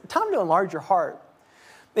 It's time to enlarge your heart.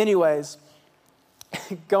 Anyways,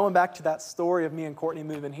 going back to that story of me and Courtney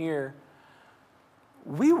moving here,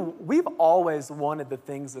 we've always wanted the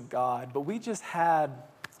things of God, but we just had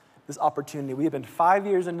this opportunity. We had been 5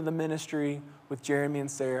 years into the ministry with Jeremy and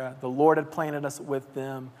Sarah. The Lord had planted us with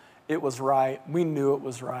them. It was right. We knew it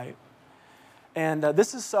was right. And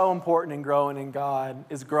this is so important in growing in God,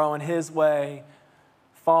 is growing His way,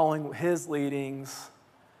 following His leadings,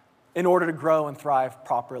 in order to grow and thrive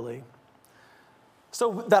properly.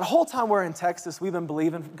 So that whole time we're in Texas, we've been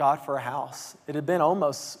believing God for a house. It had been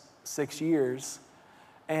almost 6 years.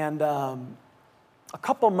 And a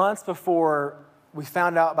couple months before we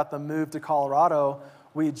found out about the move to Colorado,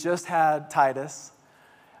 we just had Titus,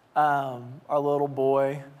 our little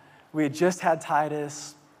boy. We had just had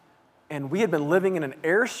Titus, and we had been living in an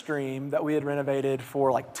Airstream that we had renovated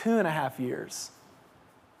for like 2.5 years.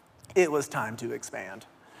 It was time to expand.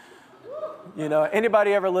 You know,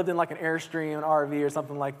 anybody ever lived in like an Airstream, an RV or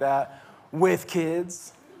something like that with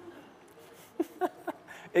kids?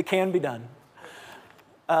 It can be done.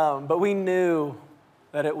 But we knew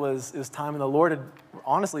that it was time, and the Lord had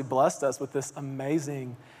honestly blessed us with this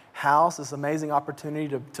amazing house, this amazing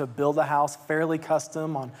opportunity to build a house fairly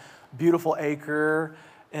custom on beautiful acre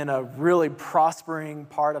in a really prospering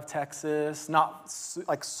part of Texas, not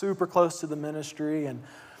like super close to the ministry. And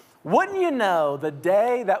wouldn't you know, the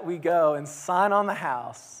day that we go and sign on the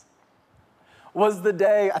house was the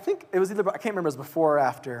day, I think it was either, I can't remember if it was before or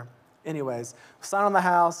after. Anyways, we sign on the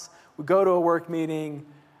house, we go to a work meeting,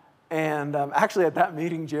 and actually at that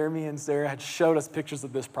meeting, Jeremy and Sarah had showed us pictures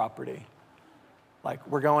of this property. Like,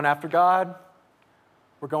 we're going after God,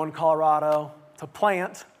 we're going to Colorado to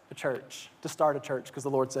plant a church, to start a church, because the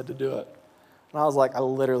Lord said to do it. And I was like, I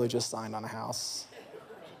literally just signed on a house.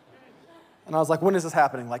 And I was like, when is this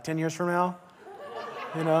happening? Like 10 years from now?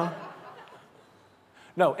 You know?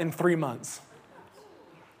 No, in 3 months.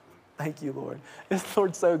 Thank you, Lord. Is the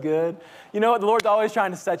Lord so good? You know what? The Lord's always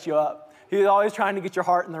trying to set you up. He's always trying to get your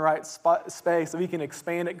heart in the right space so he can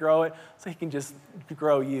expand it, grow it, so he can just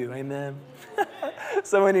grow you. Amen?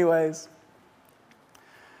 So anyways,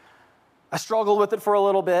 I struggled with it for a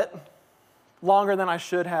little bit, longer than I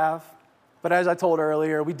should have. But as I told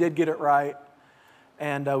earlier, we did get it right.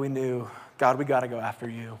 And we knew, God, we got to go after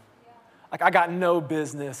you. Like, I got no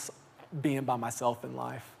business being by myself in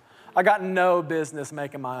life. I got no business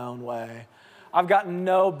making my own way. I've got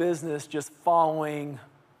no business just following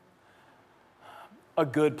a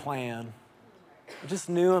good plan. I just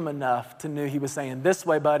knew him enough to know he was saying, this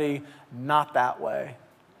way, buddy, not that way.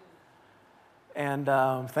 And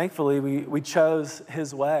thankfully, we chose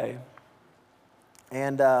his way.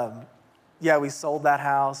 And we sold that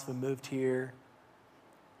house, we moved here.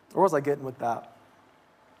 Where was I getting with that?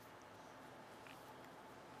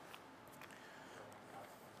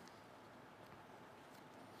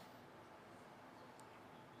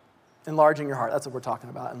 Enlarging your heart. That's what we're talking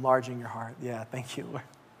about. Enlarging your heart. Yeah, thank you, Lord.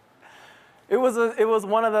 It was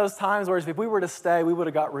one of those times where if we were to stay, we would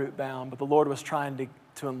have got root bound. But the Lord was trying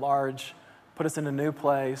to enlarge, put us in a new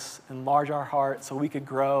place, enlarge our heart so we could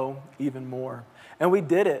grow even more. And we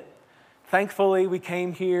did it. Thankfully, we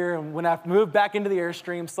came here, and when I moved back into the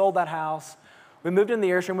Airstream, sold that house, we moved in the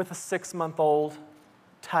Airstream with a 6-month-old.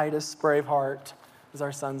 Titus, brave Hart is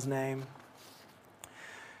our son's name.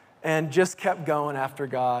 And just kept going after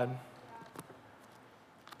God.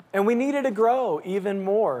 And we needed to grow even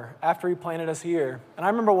more after he planted us here. And I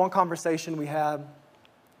remember one conversation we had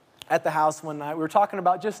at the house one night. We were talking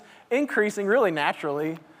about just increasing really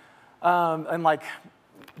naturally, and like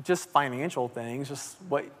just financial things, just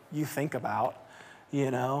what you think about,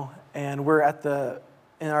 you know. And we're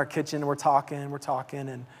in our kitchen, we're talking,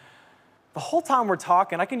 and the whole time we're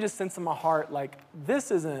talking, I can just sense in my heart, like,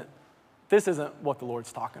 this isn't what the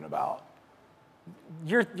Lord's talking about.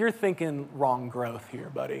 You're thinking wrong growth here,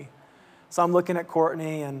 buddy. So I'm looking at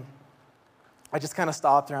Courtney, and I just kind of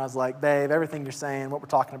stopped her, and I was like, babe, everything you're saying, what we're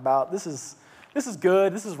talking about, this is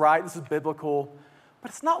good, this is right, this is biblical, but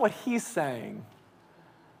it's not what he's saying.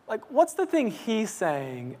 Like, what's the thing he's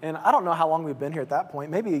saying? And I don't know how long we've been here at that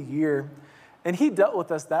point, maybe a year. And he dealt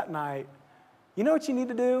with us that night. You know what you need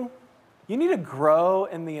to do? You need to grow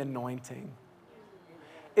in the anointing.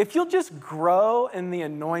 If you'll just grow in the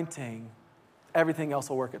anointing, everything else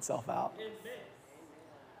will work itself out.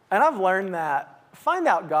 And I've learned that. Find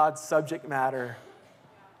out God's subject matter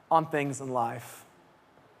on things in life.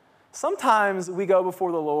 Sometimes we go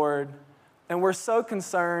before the Lord and we're so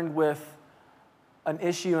concerned with an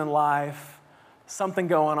issue in life, something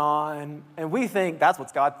going on, and we think that's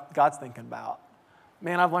what God's thinking about.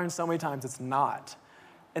 Man, I've learned so many times it's not.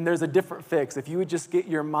 And there's a different fix. If you would just get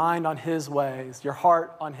your mind on his ways, your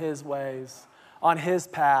heart on his ways, on his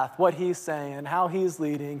path, what he's saying, how he's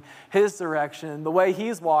leading, his direction, the way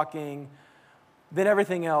he's walking, then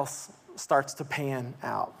everything else starts to pan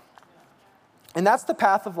out. And that's the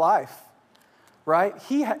path of life, right?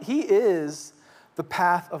 He is the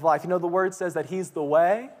path of life. You know, the word says that he's the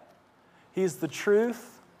way, he's the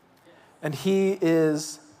truth, and he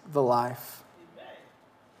is the life.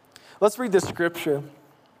 Let's read this scripture.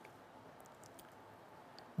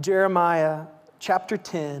 Jeremiah chapter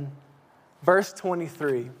 10, verse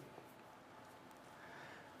 23.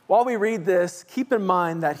 While we read this, keep in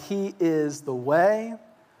mind that he is the way,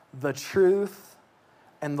 the truth,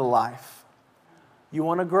 and the life. You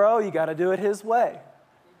want to grow, you got to do it his way.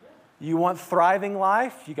 You want thriving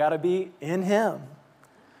life, you got to be in him.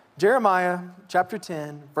 Jeremiah chapter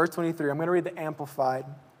 10, verse 23. I'm going to read the Amplified.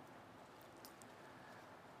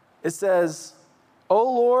 It says, "O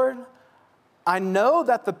Lord, I know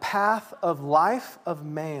that the path of life of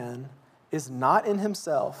man is not in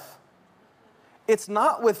himself. It's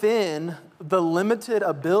not within the limited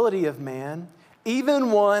ability of man,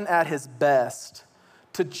 even one at his best,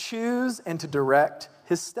 to choose and to direct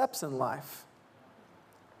his steps in life."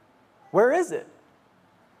 Where is it?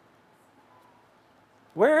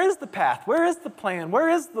 Where is the path? Where is the plan? Where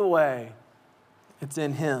is the way? It's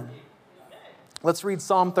in him. Let's read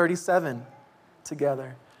Psalm 37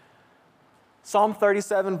 together. Psalm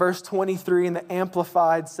 37, verse 23 in the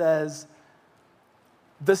Amplified says,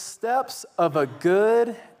 "The steps of a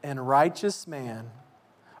good and righteous man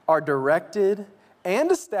are directed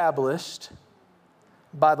and established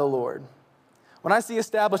by the Lord." When I see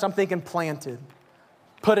established, I'm thinking planted,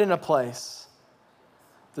 put in a place.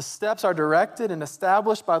 The steps are directed and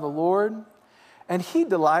established by the Lord, and he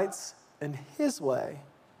delights in his way.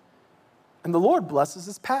 And the Lord blesses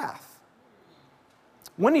his path.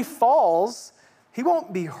 When he falls, he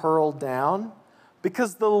won't be hurled down,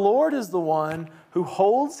 because the Lord is the one who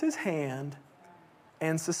holds his hand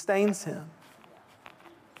and sustains him.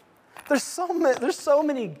 There's so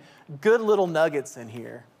many good little nuggets in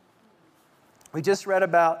here. We just read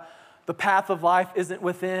about the path of life isn't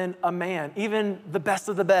within a man, even the best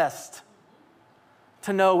of the best,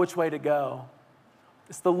 to know which way to go.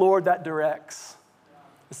 It's the Lord that directs.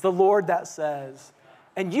 It's the Lord that says.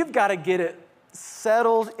 And you've got to get it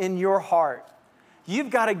settled in your heart. You've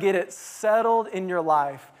got to get it settled in your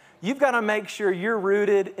life. You've got to make sure you're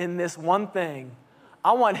rooted in this one thing.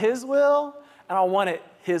 I want his will, and I want it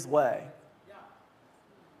his way.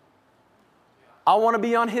 I want to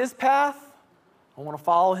be on his path. I want to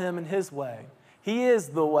follow him in his way. He is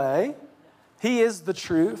the way. He is the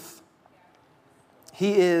truth.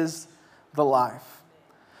 He is the life.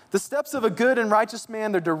 The steps of a good and righteous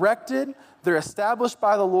man, they're directed, they're established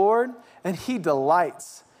by the Lord, and he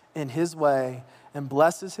delights in his way and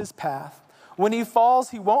blesses his path. When he falls,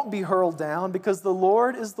 he won't be hurled down, because the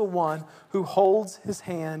Lord is the one who holds his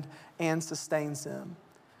hand and sustains him.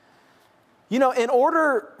 You know, in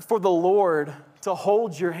order for the Lord to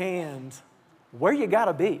hold your hand, where you got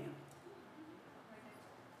to be?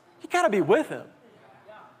 You got to be with him.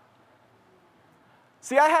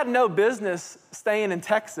 See, I had no business staying in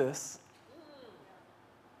Texas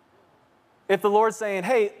if the Lord's saying,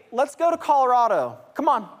 "Hey, let's go to Colorado. Come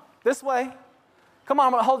on, this way. Come on,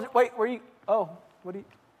 I'm going to hold you. Wait, where are you? Oh, what are you?"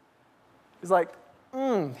 He's like,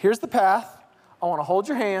 "Here's the path. I want to hold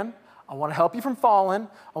your hand. I want to help you from falling.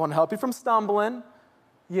 I want to help you from stumbling.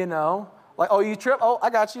 You know, like, oh, you trip? Oh, I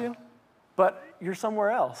got you. But you're somewhere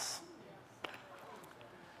else."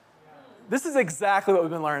 This is exactly what we've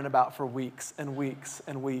been learning about for weeks and weeks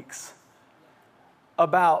and weeks.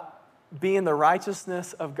 About being the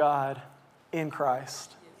righteousness of God in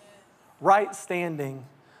Christ. Right standing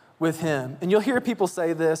with him. And you'll hear people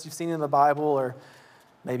say this, you've seen it in the Bible or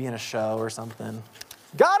maybe in a show or something.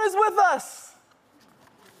 God is with us.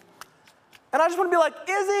 And I just want to be like,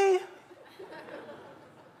 is he?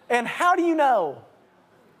 And how do you know?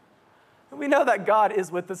 We know that God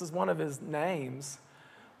is with us as one of his names.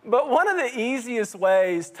 But one of the easiest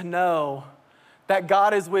ways to know that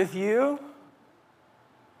God is with you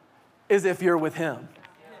is if you're with him.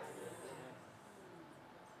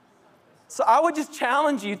 So I would just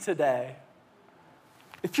challenge you today.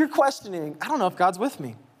 If you're questioning, I don't know if God's with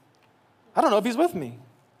me. I don't know if he's with me.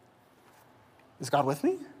 Is God with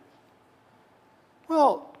me?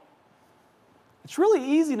 Well, it's really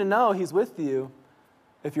easy to know he's with you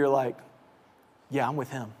if you're like, yeah, I'm with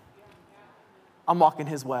him. I'm walking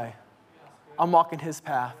his way. I'm walking his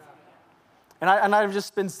path. And I've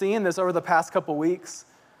just been seeing this over the past couple weeks,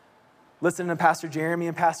 listening to Pastor Jeremy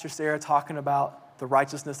and Pastor Sarah talking about the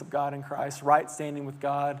righteousness of God in Christ, right standing with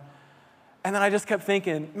God. And then I just kept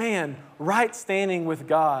thinking, man, right standing with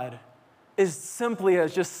God is simply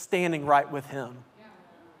as just standing right with him.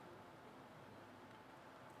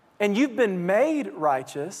 And you've been made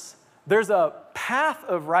righteous. There's a path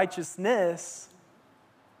of righteousness.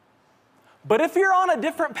 But if you're on a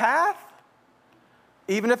different path,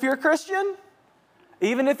 even if you're a Christian,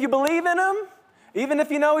 even if you believe in him, even if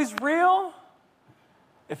you know he's real,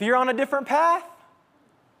 if you're on a different path,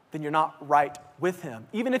 then you're not right with him,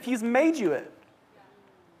 even if he's made you it.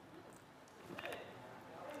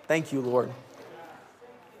 Thank you, Lord.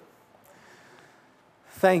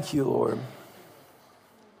 Thank you, Lord.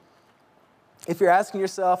 If you're asking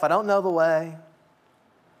yourself, I don't know the way.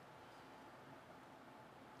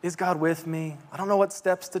 Is God with me? I don't know what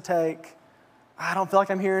steps to take. I don't feel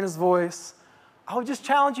like I'm hearing his voice. I would just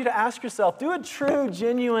challenge you to ask yourself, do a true,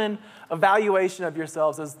 genuine evaluation of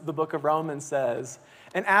yourselves, as the book of Romans says,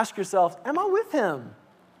 and ask yourself, am I with him?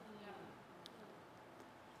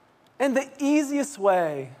 And the easiest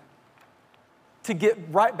way to get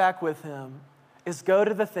right back with him is go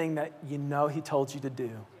to the thing that you know he told you to do.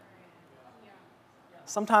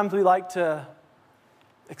 Sometimes we like to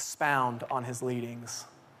expound on his leadings.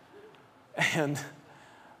 And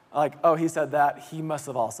like, oh, he said that, he must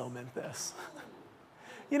have also meant this.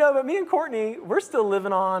 But me and Courtney, we're still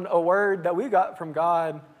living on a word that we got from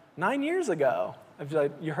God 9 years ago.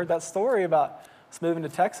 You heard that story about us moving to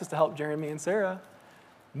Texas to help Jeremy and Sarah.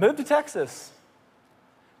 Move to Texas.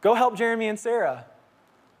 Go help Jeremy and Sarah.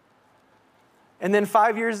 And then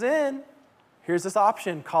 5 years in, here's this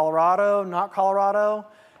option, Colorado, not Colorado.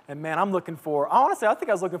 And man, I think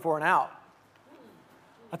I was looking for an out.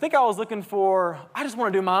 I think I was looking for, I just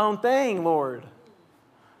want to do my own thing, Lord.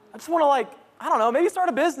 I just want to maybe start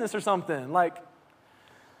a business or something.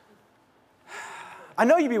 I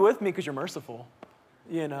know you'd be with me because you're merciful,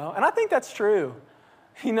 and I think that's true.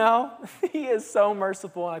 He is so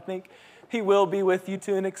merciful, and I think he will be with you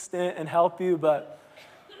to an extent and help you, but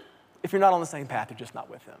if you're not on the same path, you're just not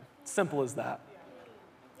with him. Simple as that.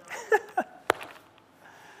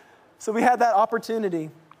 So we had that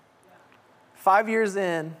opportunity. 5 years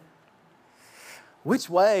in, which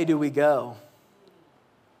way do we go?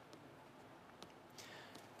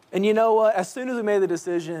 And you know what? As soon as we made the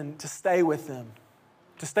decision to stay with him,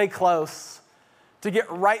 to stay close, to get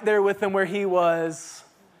right there with him where he was,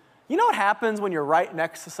 you know what happens when you're right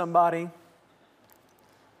next to somebody?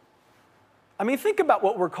 Think about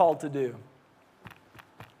what we're called to do.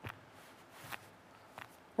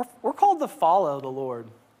 We're called to follow the Lord,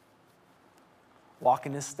 walk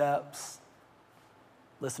in his steps,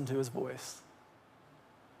 listen to his voice.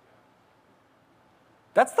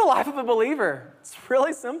 That's the life of a believer. It's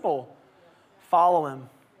really simple. Follow him,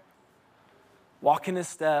 walk in his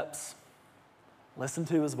steps, listen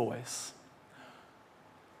to his voice.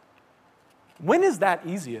 When is that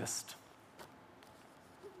easiest?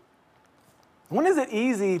 When is it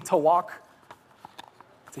easy to walk,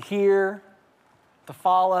 to hear, to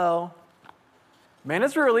follow? Man,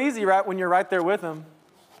 it's real easy, right, when you're right there with him.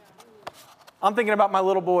 I'm thinking about my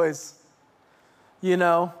little boys.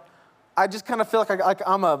 I just kind of feel like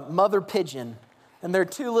I'm a mother pigeon, and they're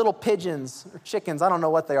two little pigeons, or chickens, I don't know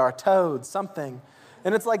what they are, toads, something.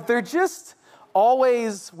 And it's like they're just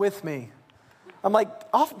always with me. I'm like,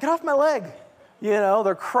 get off my leg.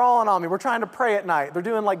 They're crawling on me. We're trying to pray at night. They're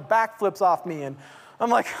doing backflips off me. And I'm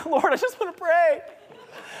like, Lord, I just want to pray.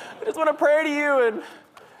 I just want to pray to you.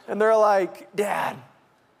 And they're like, Dad,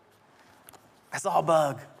 I saw a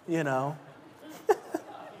bug,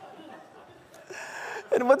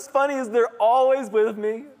 And what's funny is they're always with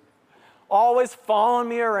me, always following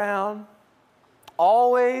me around,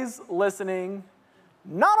 always listening,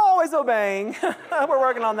 not always obeying. We're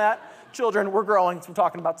working on that. Children, we're growing. That's what we're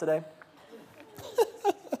talking about today.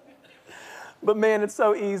 But man, it's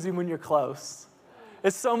so easy when you're close.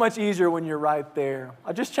 It's so much easier when you're right there.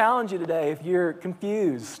 I just challenge you today, if you're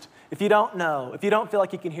confused, if you don't know, if you don't feel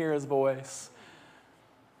like you can hear his voice,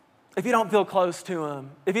 if you don't feel close to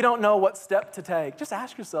him, if you don't know what step to take, just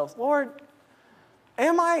ask yourselves, Lord,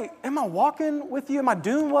 am I walking with you? Am I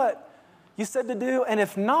doing what you said to do? And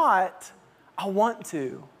if not, I want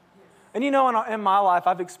to. And in my life,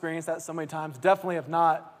 I've experienced that so many times. Definitely have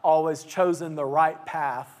not always chosen the right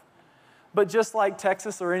path. But just like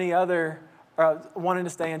Texas or any other, wanting to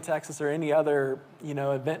stay in Texas or any other,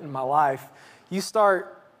 event in my life, you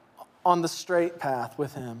start on the straight path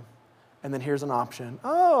with him. And then here's an option.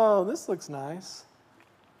 Oh, this looks nice.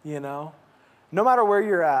 No matter where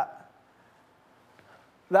you're at,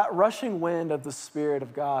 that rushing wind of the Spirit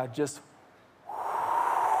of God just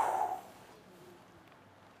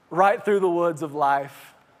right through the woods of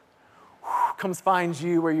life comes finds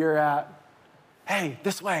you where you're at. Hey,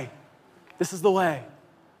 this way. This is the way.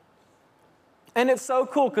 And it's so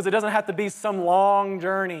cool because it doesn't have to be some long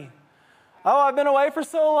journey. Oh, I've been away for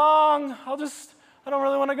so long. I don't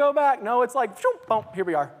really want to go back. No, it's like, boom, here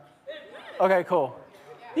we are. Okay, cool.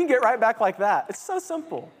 You can get right back like that. It's so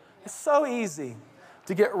simple. It's so easy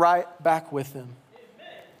to get right back with him.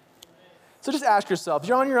 So just ask yourself,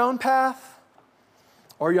 you're on your own path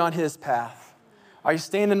or are you on his path? Are you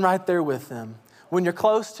standing right there with him? When you're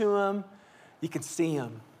close to him, you can see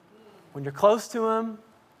him. When you're close to him,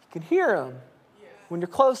 you You can hear him. When you're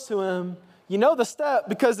close to him, you know the step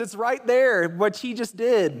because it's right there, what he just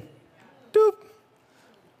did. Doop,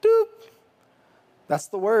 doop. That's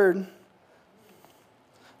the word.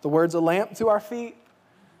 The word's a lamp to our feet.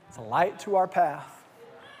 It's a light to our path.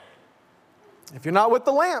 If you're not with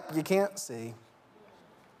the lamp, you can't see.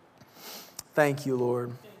 Thank you,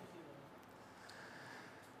 Lord.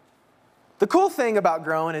 The cool thing about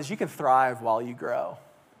growing is you can thrive while you grow.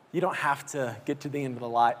 You don't have to get to the end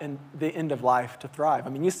of life to thrive. I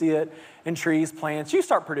mean, you see it in trees, plants. You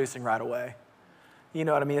start producing right away. You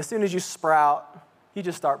know what I mean? As soon as you sprout, you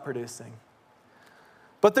just start producing.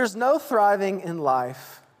 But there's no thriving in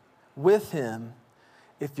life with him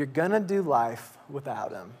if you're going to do life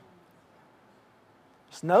without him.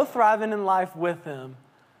 There's no thriving in life with him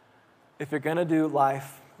if you're going to do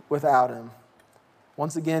life without him.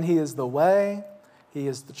 Once again, he is the way, he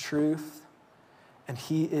is the truth, and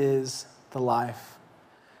he is the life.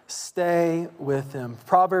 Stay with him.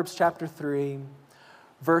 Proverbs chapter 3,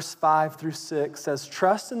 verse 5 through 6 says,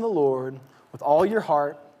 trust in the Lord with all your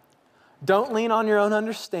heart. Don't lean on your own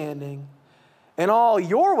understanding. In all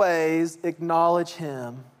your ways, acknowledge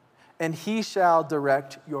him, and he shall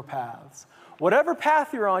direct your paths. Whatever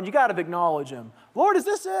path you're on, you got to acknowledge him. Lord, is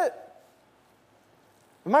this it?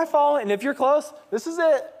 Am I following? And if you're close, this is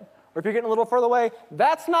it. Or if you're getting a little further away,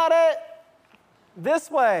 that's not it.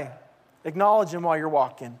 This way. Acknowledge him while you're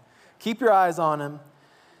walking. Keep your eyes on him.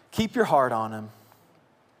 Keep your heart on him.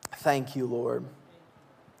 Thank you, Lord.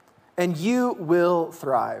 And you will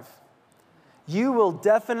thrive. You will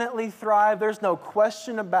definitely thrive. There's no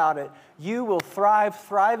question about it. You will thrive.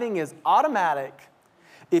 Thriving is automatic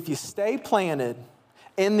if you stay planted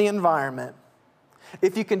in the environment,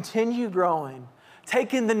 if you continue growing,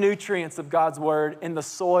 take in the nutrients of God's word in the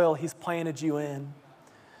soil he's planted you in.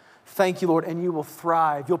 Thank you, Lord, and you will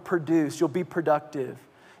thrive. You'll produce. You'll be productive.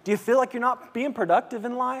 Do you feel like you're not being productive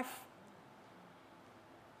in life?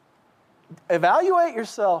 Evaluate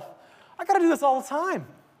yourself. I got to do this all the time.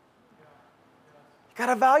 You got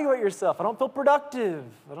to evaluate yourself. I don't feel productive.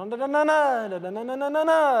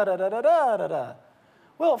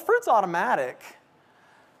 Well, fruit's automatic.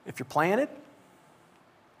 If you're planted,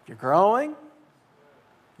 if you're growing,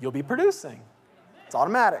 you'll be producing. It's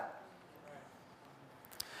automatic.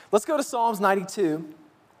 Let's go to Psalms 92,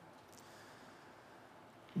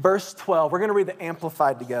 verse 12. We're going to read the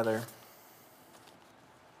Amplified together.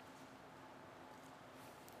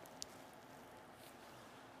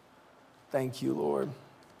 Thank you, Lord.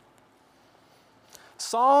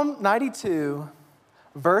 Psalm 92,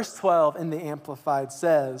 verse 12 in the Amplified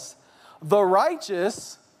says, the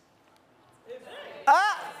righteous,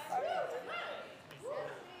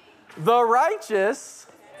 the righteous,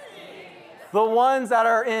 the ones that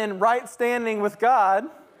are in right standing with God,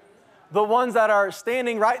 the ones that are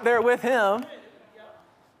standing right there with him,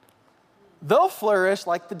 they'll flourish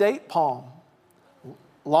like the date palm,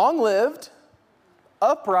 long-lived,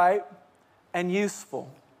 upright, and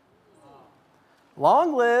useful.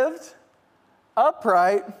 Long-lived,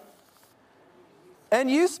 upright,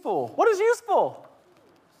 and useful. What is useful?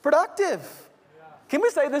 Productive. Can we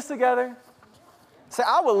say this together? Say,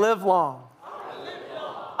 I will live long.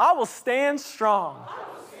 I will stand strong.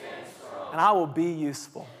 And I will be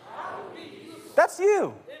useful. That's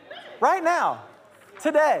you. Right now.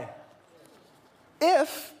 Today.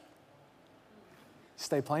 If you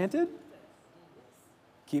stay planted,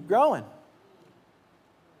 keep growing.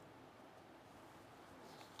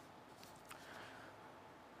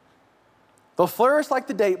 They'll flourish like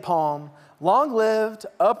the date palm, long-lived,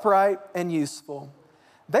 upright, and useful.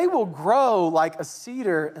 They will grow like a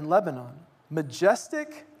cedar in Lebanon,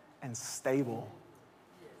 majestic and stable.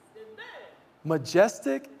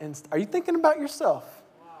 Majestic and are you thinking about yourself?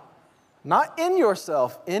 Not in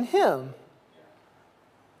yourself, in him.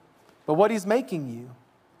 But what he's making you.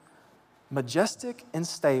 Majestic and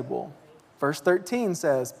stable. Verse 13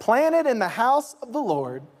 says, planted in the house of the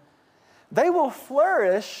Lord, they will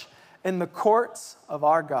flourish in the courts of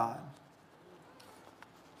our God.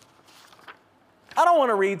 I don't want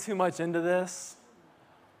to read too much into this,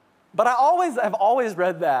 but I've always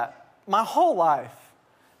read that my whole life.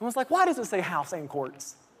 And was like, why does it say house and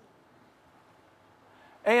courts?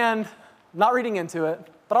 And not reading into it,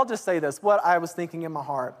 but I'll just say this, what I was thinking in my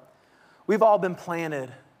heart. We've all been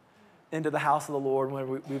planted into the house of the Lord when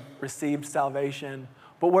we've received salvation,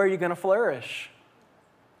 but where are you going to flourish?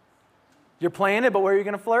 You're planted, but where are you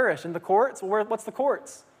going to flourish? In the courts? Well, what's the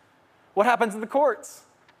courts? What happens in the courts?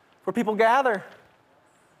 Where people gather.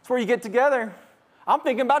 It's where you get together. I'm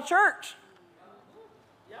thinking about church.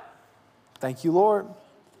 Thank you, Lord.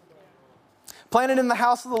 Planted in the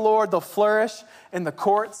house of the Lord, they'll flourish in the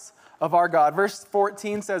courts of our God. Verse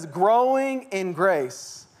 14 says, growing in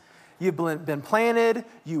grace. You've been planted,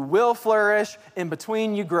 you will flourish, in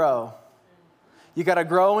between you grow. You got to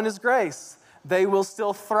grow in His grace. They will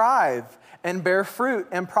still thrive and bear fruit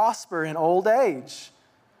and prosper in old age.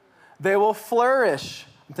 They will flourish.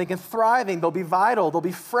 I'm thinking thriving. They'll be vital. They'll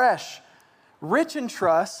be fresh. Rich in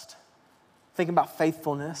trust. Thinking about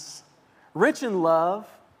faithfulness. Rich in love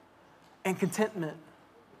and contentment.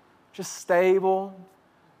 Just stable,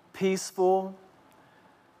 peaceful.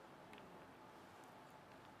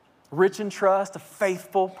 Rich in trust, a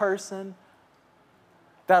faithful person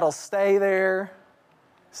that'll stay there,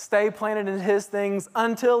 stay planted in His things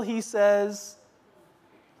until He says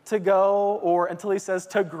to go, or until He says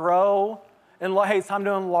to grow. And hey, it's time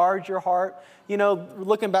to enlarge your heart. You know,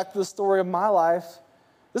 looking back to the story of my life,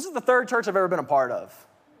 this is the third church I've ever been a part of.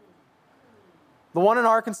 The one in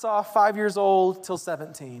Arkansas, 5 years old till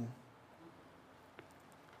 17.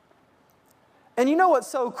 And you know what's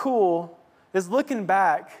so cool is looking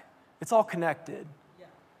back, it's all connected.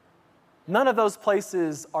 None of those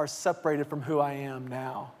places are separated from who I am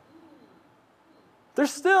now.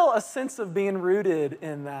 There's still a sense of being rooted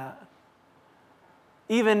in that.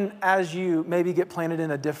 Even as you maybe get planted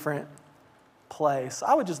in a different place.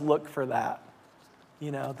 I would just look for that.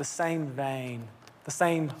 You know, the same vein, the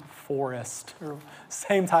same forest, or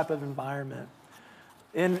same type of environment.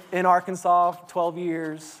 In Arkansas, 12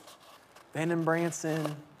 years. Then in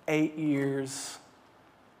Branson, 8 years.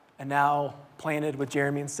 And now planted with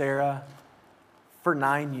Jeremy and Sarah for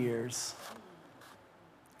 9 years.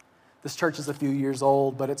 This church is a few years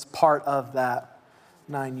old, but it's part of that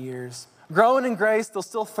 9 years. Growing in grace, they'll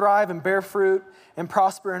still thrive and bear fruit and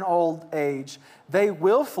prosper in old age. They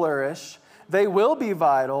will flourish. They will be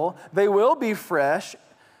vital. They will be fresh,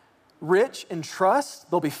 rich in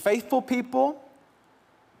trust. They'll be faithful people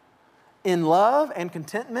in love and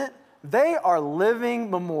contentment. They are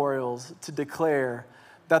living memorials to declare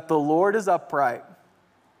that the Lord is upright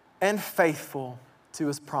and faithful to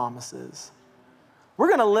His promises. We're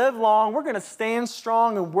going to live long, we're going to stand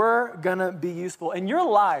strong, and we're going to be useful. In your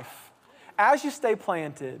life, as you stay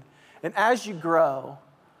planted and as you grow,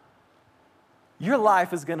 your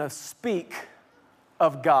life is going to speak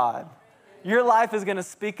of God. Your life is going to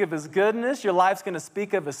speak of His goodness. Your life's going to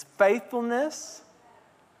speak of His faithfulness.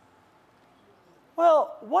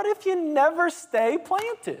 Well, what if you never stay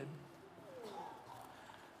planted?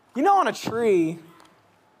 You know, on a tree,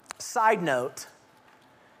 side note,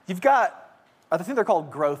 you've got, I think they're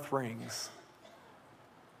called growth rings.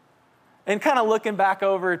 And kind of looking back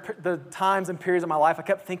over the times and periods of my life, I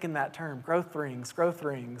kept thinking that term, growth rings, growth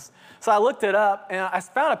rings. So I looked it up, and I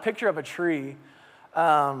found a picture of a tree.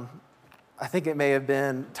 I think it may have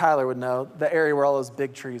been, Tyler would know, the area where all those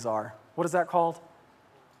big trees are. What is that called?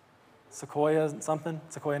 Sequoia something?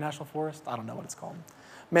 Sequoia National Forest? I don't know what it's called.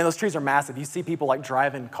 Man, those trees are massive. You see people like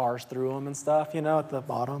driving cars through them and stuff, you know, at the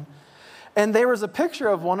bottom. And there was a picture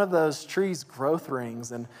of one of those trees' growth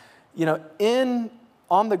rings. And, you know,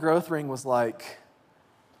 on the growth ring was like,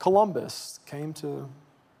 Columbus came to,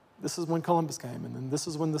 this is when Columbus came, and then this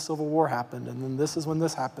is when the Civil War happened, and then this is when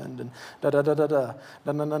this happened, and da-da-da-da-da,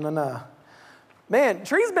 da-na-na-na-na. Man,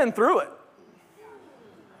 trees been through it.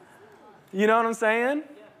 You know what I'm saying?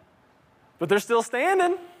 But they're still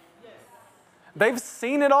standing. They've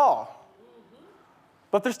seen it all.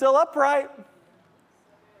 But they're still upright.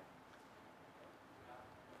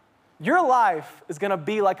 Your life is going to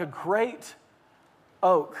be like a great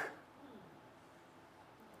oak.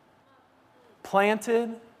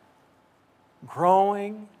 Planted,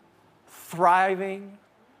 growing, thriving,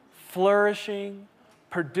 flourishing,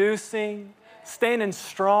 producing, standing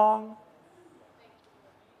strong.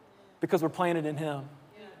 Because we're planted in Him.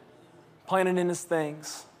 Planted in His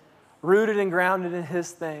things. Rooted and grounded in His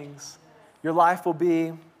things. Your life will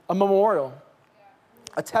be a memorial.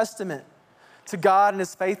 A testament to God and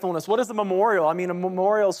His faithfulness. What is a memorial? I mean, a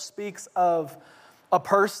memorial speaks of a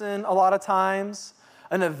person a lot of times,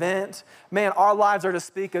 an event. Man, our lives are to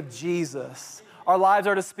speak of Jesus. Our lives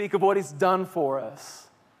are to speak of what He's done for us.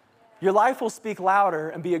 Your life will speak louder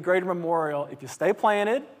and be a greater memorial if you stay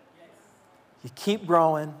planted, you keep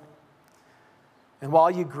growing, and while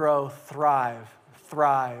you grow, thrive,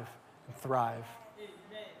 thrive, and thrive.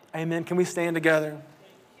 Amen. Can we stand together?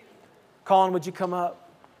 Colin, would you come up?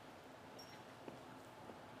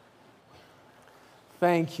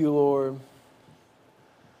 Thank you, Lord.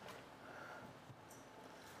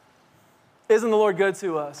 Isn't the Lord good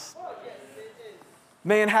to us?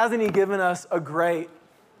 Man, hasn't He given us a great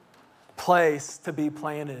place to be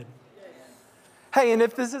planted? Hey, and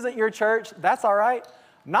if this isn't your church, that's all right.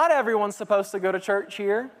 Not everyone's supposed to go to church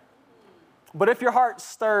here, but if your heart's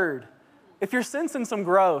stirred, if you're sensing some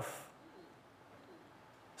growth,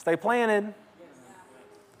 stay planted.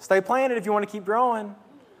 Stay planted if you want to keep growing.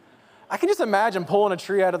 I can just imagine pulling a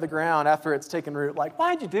tree out of the ground after it's taken root. Like,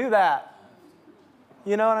 why'd you do that?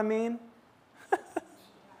 You know what I mean?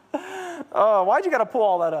 Oh, why'd you got to pull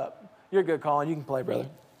all that up? You're good, Colin. You can play, brother.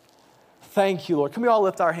 Thank you, Lord. Can we all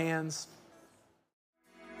lift our hands?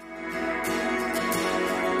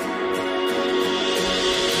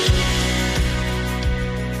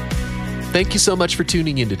 Thank you so much for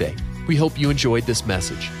tuning in today. We hope you enjoyed this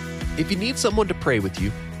message. If you need someone to pray with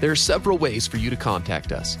you, there are several ways for you to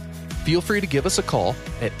contact us. Feel free to give us a call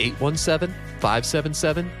at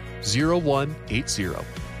 817-577-0180.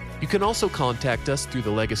 You can also contact us through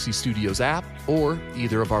the Legacy Studios app or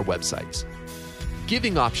either of our websites.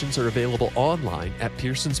 Giving options are available online at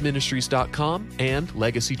pearsonsministries.com and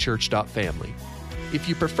legacychurch.family. If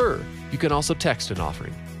you prefer, you can also text an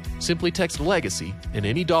offering. Simply text Legacy and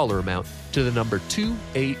any dollar amount to the number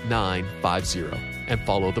 28950 and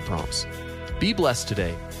follow the prompts. Be blessed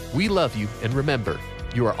today. We love you, and remember,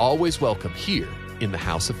 you are always welcome here in the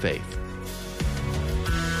House of Faith.